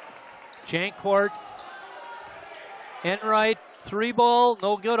 Jankwart. Enright, 3-ball,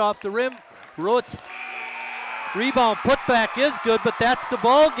 no good off the rim. Rotes. Rebound putback is good, but that's the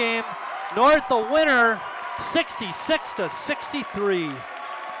ball game. North a winner, 66-63.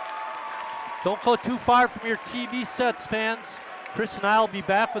 Don't go too far from your TV sets, fans. Chris and I will be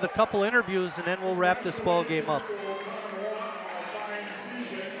back with a couple interviews, and then we'll wrap this ball game up.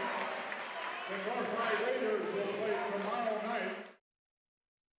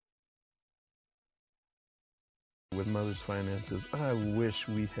 With mother's finances, I wish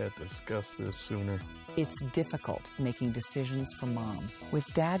we had discussed this sooner. It's difficult making decisions for Mom.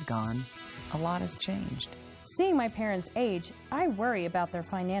 With Dad gone, a lot has changed. Seeing my parents age, I worry about their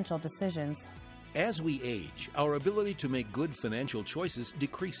financial decisions. As we age, our ability to make good financial choices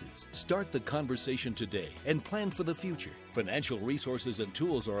decreases. Start the conversation today and plan for the future. Financial resources and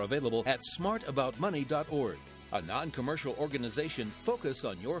tools are available at smartaboutmoney.org, a non-commercial organization focused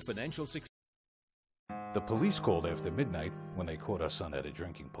on your financial success. The police called after midnight when they caught our son at a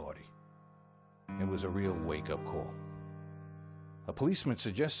drinking party. It was a real wake-up call. A policeman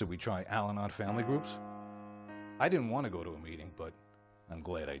suggested we try Al-Anon family groups. I didn't want to go to a meeting, but I'm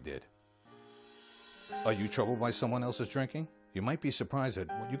glad I did. Are you troubled by someone else's drinking? You might be surprised at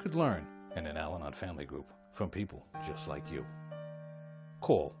what you could learn in an Al-Anon family group from people just like you.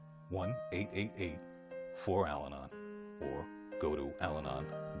 Call 1-888-4-AL-ANON or go to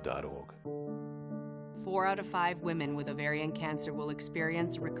alanon.org. 4 out of 5 women with ovarian cancer will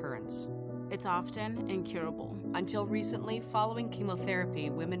experience recurrence. It's often incurable. Until recently, following chemotherapy,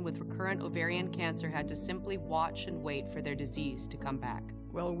 women with recurrent ovarian cancer had to simply watch and wait for their disease to come back.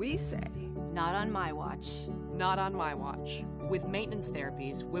 Well, we say, not on my watch. Not on my watch. With maintenance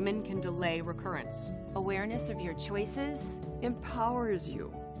therapies, women can delay recurrence. Awareness of your choices empowers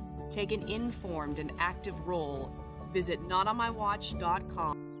you. Take an informed and active role. Visit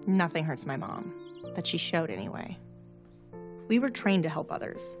notonmywatch.com. Nothing hurts my mom, but she showed anyway. We were trained to help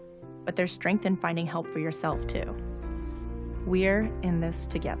others, but there's strength in finding help for yourself too. We're in this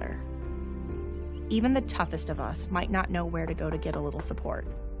together. Even the toughest of us might not know where to go to get a little support.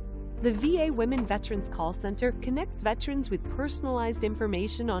 The VA Women Veterans Call Center connects veterans with personalized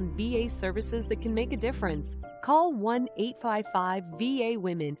information on VA services that can make a difference. Call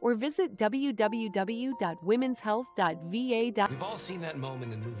 1-855-VA-WOMEN or visit www.womenshealth.va. We've all seen that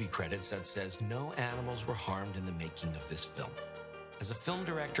moment in movie credits that says no animals were harmed in the making of this film. As a film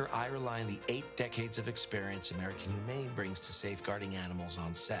director, I rely on the 8 decades of experience American Humane brings to safeguarding animals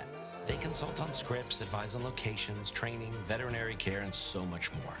on set. They consult on scripts, advise on locations, training, veterinary care, and so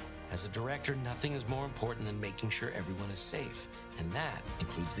much more. As a director, nothing is more important than making sure everyone is safe, and that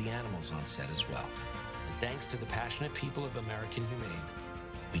includes the animals on set as well. And thanks to the passionate people of American Humane,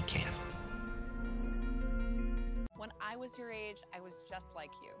 we can. When I was your age, I was just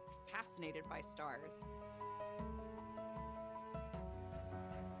like you, fascinated by stars.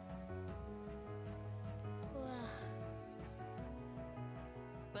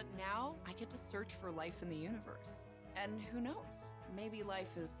 But now I get to search for life in the universe. And who knows, maybe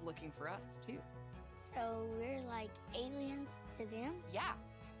life is looking for us too. So we're like aliens to them? Yeah.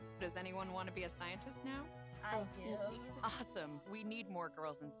 Does anyone want to be a scientist now? I do. Awesome. We need more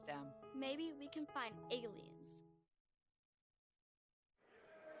girls in STEM. Maybe we can find aliens.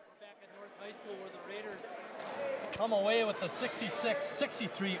 Back at North High School where the Raiders come away with a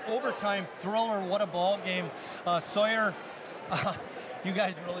 66-63 overtime thriller. What a ball game. Sawyer, you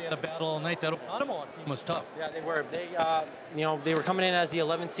guys really had a battle all night. That Oconomowoc team was tough. Yeah, they were. They were coming in as the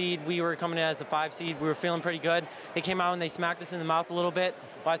 11th seed. We were coming in as the 5 seed. We were feeling pretty good. They came out and they smacked us in the mouth a little bit.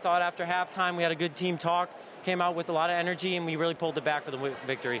 But I thought after halftime we had a good team talk. Came out with a lot of energy, and we really pulled it back for the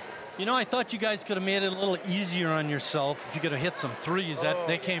victory. You know, I thought you guys could have made it a little easier on yourself if you could have hit some threes.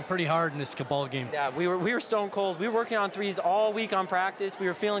 They came pretty hard in this ball game. Yeah, we were stone cold. We were working on threes all week on practice. We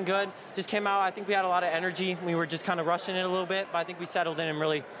were feeling good. Just came out. I think we had a lot of energy. We were just kind of rushing it a little bit, but I think we settled in and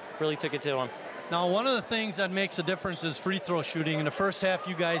really took it to them. Now, one of the things that makes a difference is free throw shooting. In the first half,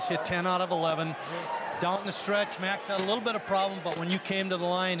 you guys hit 10 out of 11. Down the stretch, Max had a little bit of problem, but when you came to the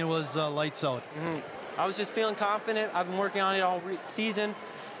line, it was lights out. I was just feeling confident. I've been working on it all season.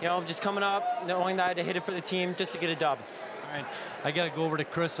 You know, just coming up, knowing that I had to hit it for the team just to get a dub. All right, I got to go over to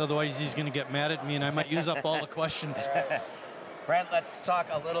Chris, otherwise he's going to get mad at me, and I might use up all the questions. Brent, let's talk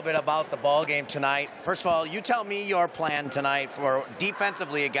a little bit about the ball game tonight. First of all, you tell me your plan tonight for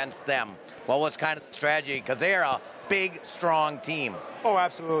defensively against them. What was kind of the strategy? Because they are a big, strong team. Oh,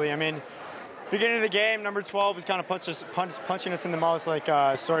 absolutely. I mean, beginning of the game, number 12 was kind of punching us in the mouth, like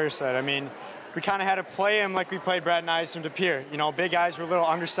Sawyer said. I mean, we kind of had to play him like we played Brad Nice from De Pere. You know, big guys were a little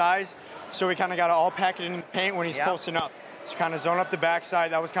undersized, so we kind of got to all pack it in the paint when he's posting up. So kind of zone up the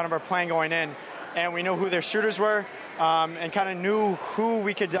backside. That was kind of our plan going in. And we knew who their shooters were and kind of knew who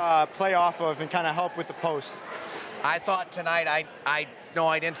we could play off of and kind of help with the post. I thought tonight, I know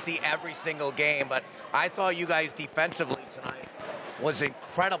I didn't see every single game, but I thought you guys defensively tonight was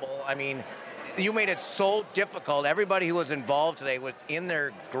incredible. I mean, you made it so difficult. Everybody who was involved today was in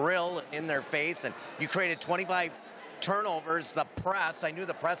their grill, in their face, and you created 25 turnovers. The press, I knew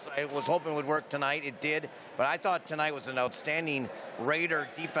the press, I was hoping would work tonight. It did, but I thought tonight was an outstanding Raider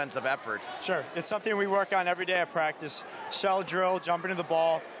defensive effort. Sure, it's something we work on every day at practice. Shell drill, jump into the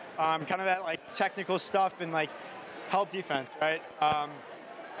ball, kind of that like technical stuff and like help defense, right?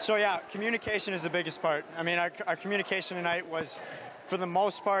 So yeah, communication is the biggest part. I mean, our communication tonight was, for the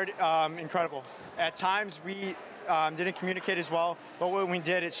most part, incredible. At times, we didn't communicate as well, but when we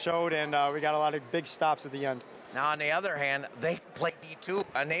did, it showed, and we got a lot of big stops at the end. Now, on the other hand, they played D2,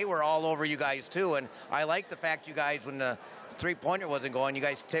 and they were all over you guys, too. And I like the fact you guys, when the three-pointer wasn't going, you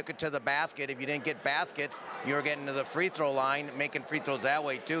guys took it to the basket. If you didn't get baskets, you were getting to the free throw line, making free throws that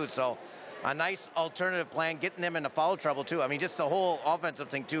way, too. So a nice alternative plan, getting them into foul trouble, too. I mean, just the whole offensive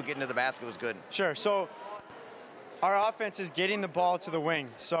thing, too, getting to the basket was good. Sure. So our offense is getting the ball to the wing.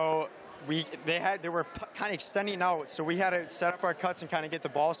 So they were kind of extending out, so we had to set up our cuts and kind of get the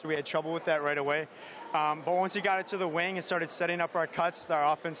ball, so we had trouble with that right away. But once we got it to the wing and started setting up our cuts,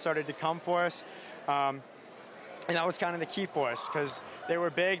 our offense started to come for us. And that was kind of the key for us, because they were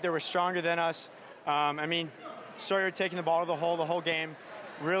big, they were stronger than us. I mean, Sawyer taking the ball to the whole game,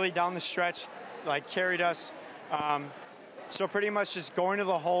 really down the stretch, like carried us. So pretty much just going to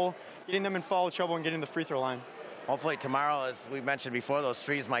the hole, getting them in foul trouble, and getting the free throw line. Hopefully tomorrow, as we mentioned before, those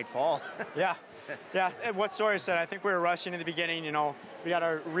threes might fall. Yeah. And what Sawyer said, I think we were rushing in the beginning. You know, we got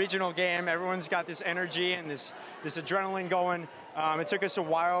our regional game. Everyone's got this energy and this adrenaline going. It took us a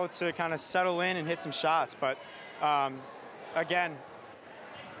while to kind of settle in and hit some shots. But, again,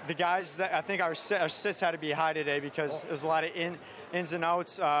 the guys, I think our assists had to be high today, because there's a lot of ins and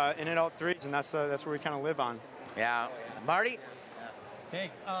outs, in and out threes, and that's where we kind of live on. Yeah. Marty? Hey,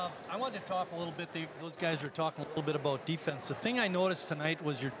 I wanted to talk a little bit. Those guys were talking a little bit about defense. The thing I noticed tonight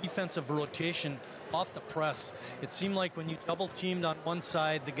was your defensive rotation off the press. It seemed like when you double teamed on one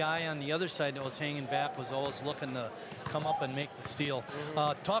side, the guy on the other side that was hanging back was always looking to come up and make the steal.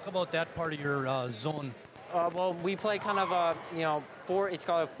 Talk about that part of your zone. Well, we play kind of it's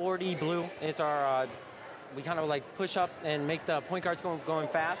called a 4D blue. It's our we kind of like push up and make the point guards going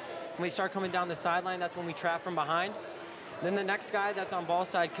fast. When we start coming down the sideline, that's when we trap from behind. Then the next guy that's on ball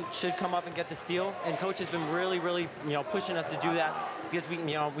side should come up and get the steal. And coach has been really, pushing us to do that because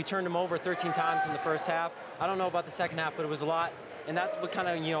we turned him over 13 times in the first half. I don't know about the second half, but it was a lot. And that's what kind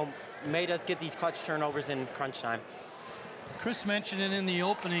of, made us get these clutch turnovers in crunch time. Chris mentioned it in the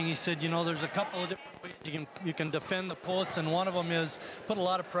opening. He said, there's a couple of different ways you can defend the post, and one of them is put a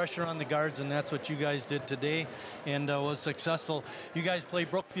lot of pressure on the guards, and that's what you guys did today and was successful. You guys play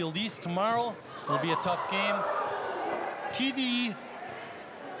Brookfield East tomorrow. It'll be a tough game.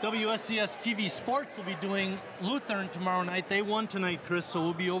 WSCS TV Sports will be doing Lutheran tomorrow night. They won tonight, Chris, so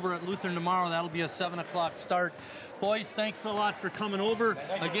we'll be over at Lutheran tomorrow. That'll be a 7 o'clock start. Boys, thanks a lot for coming over.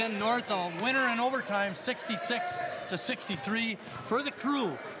 Again, North, a winner in overtime, 66-63 for the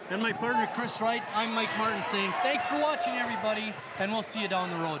Crew. And my partner, Chris Wright, I'm Mike Martin saying thanks for watching, everybody, and we'll see you down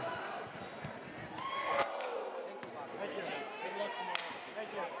the road.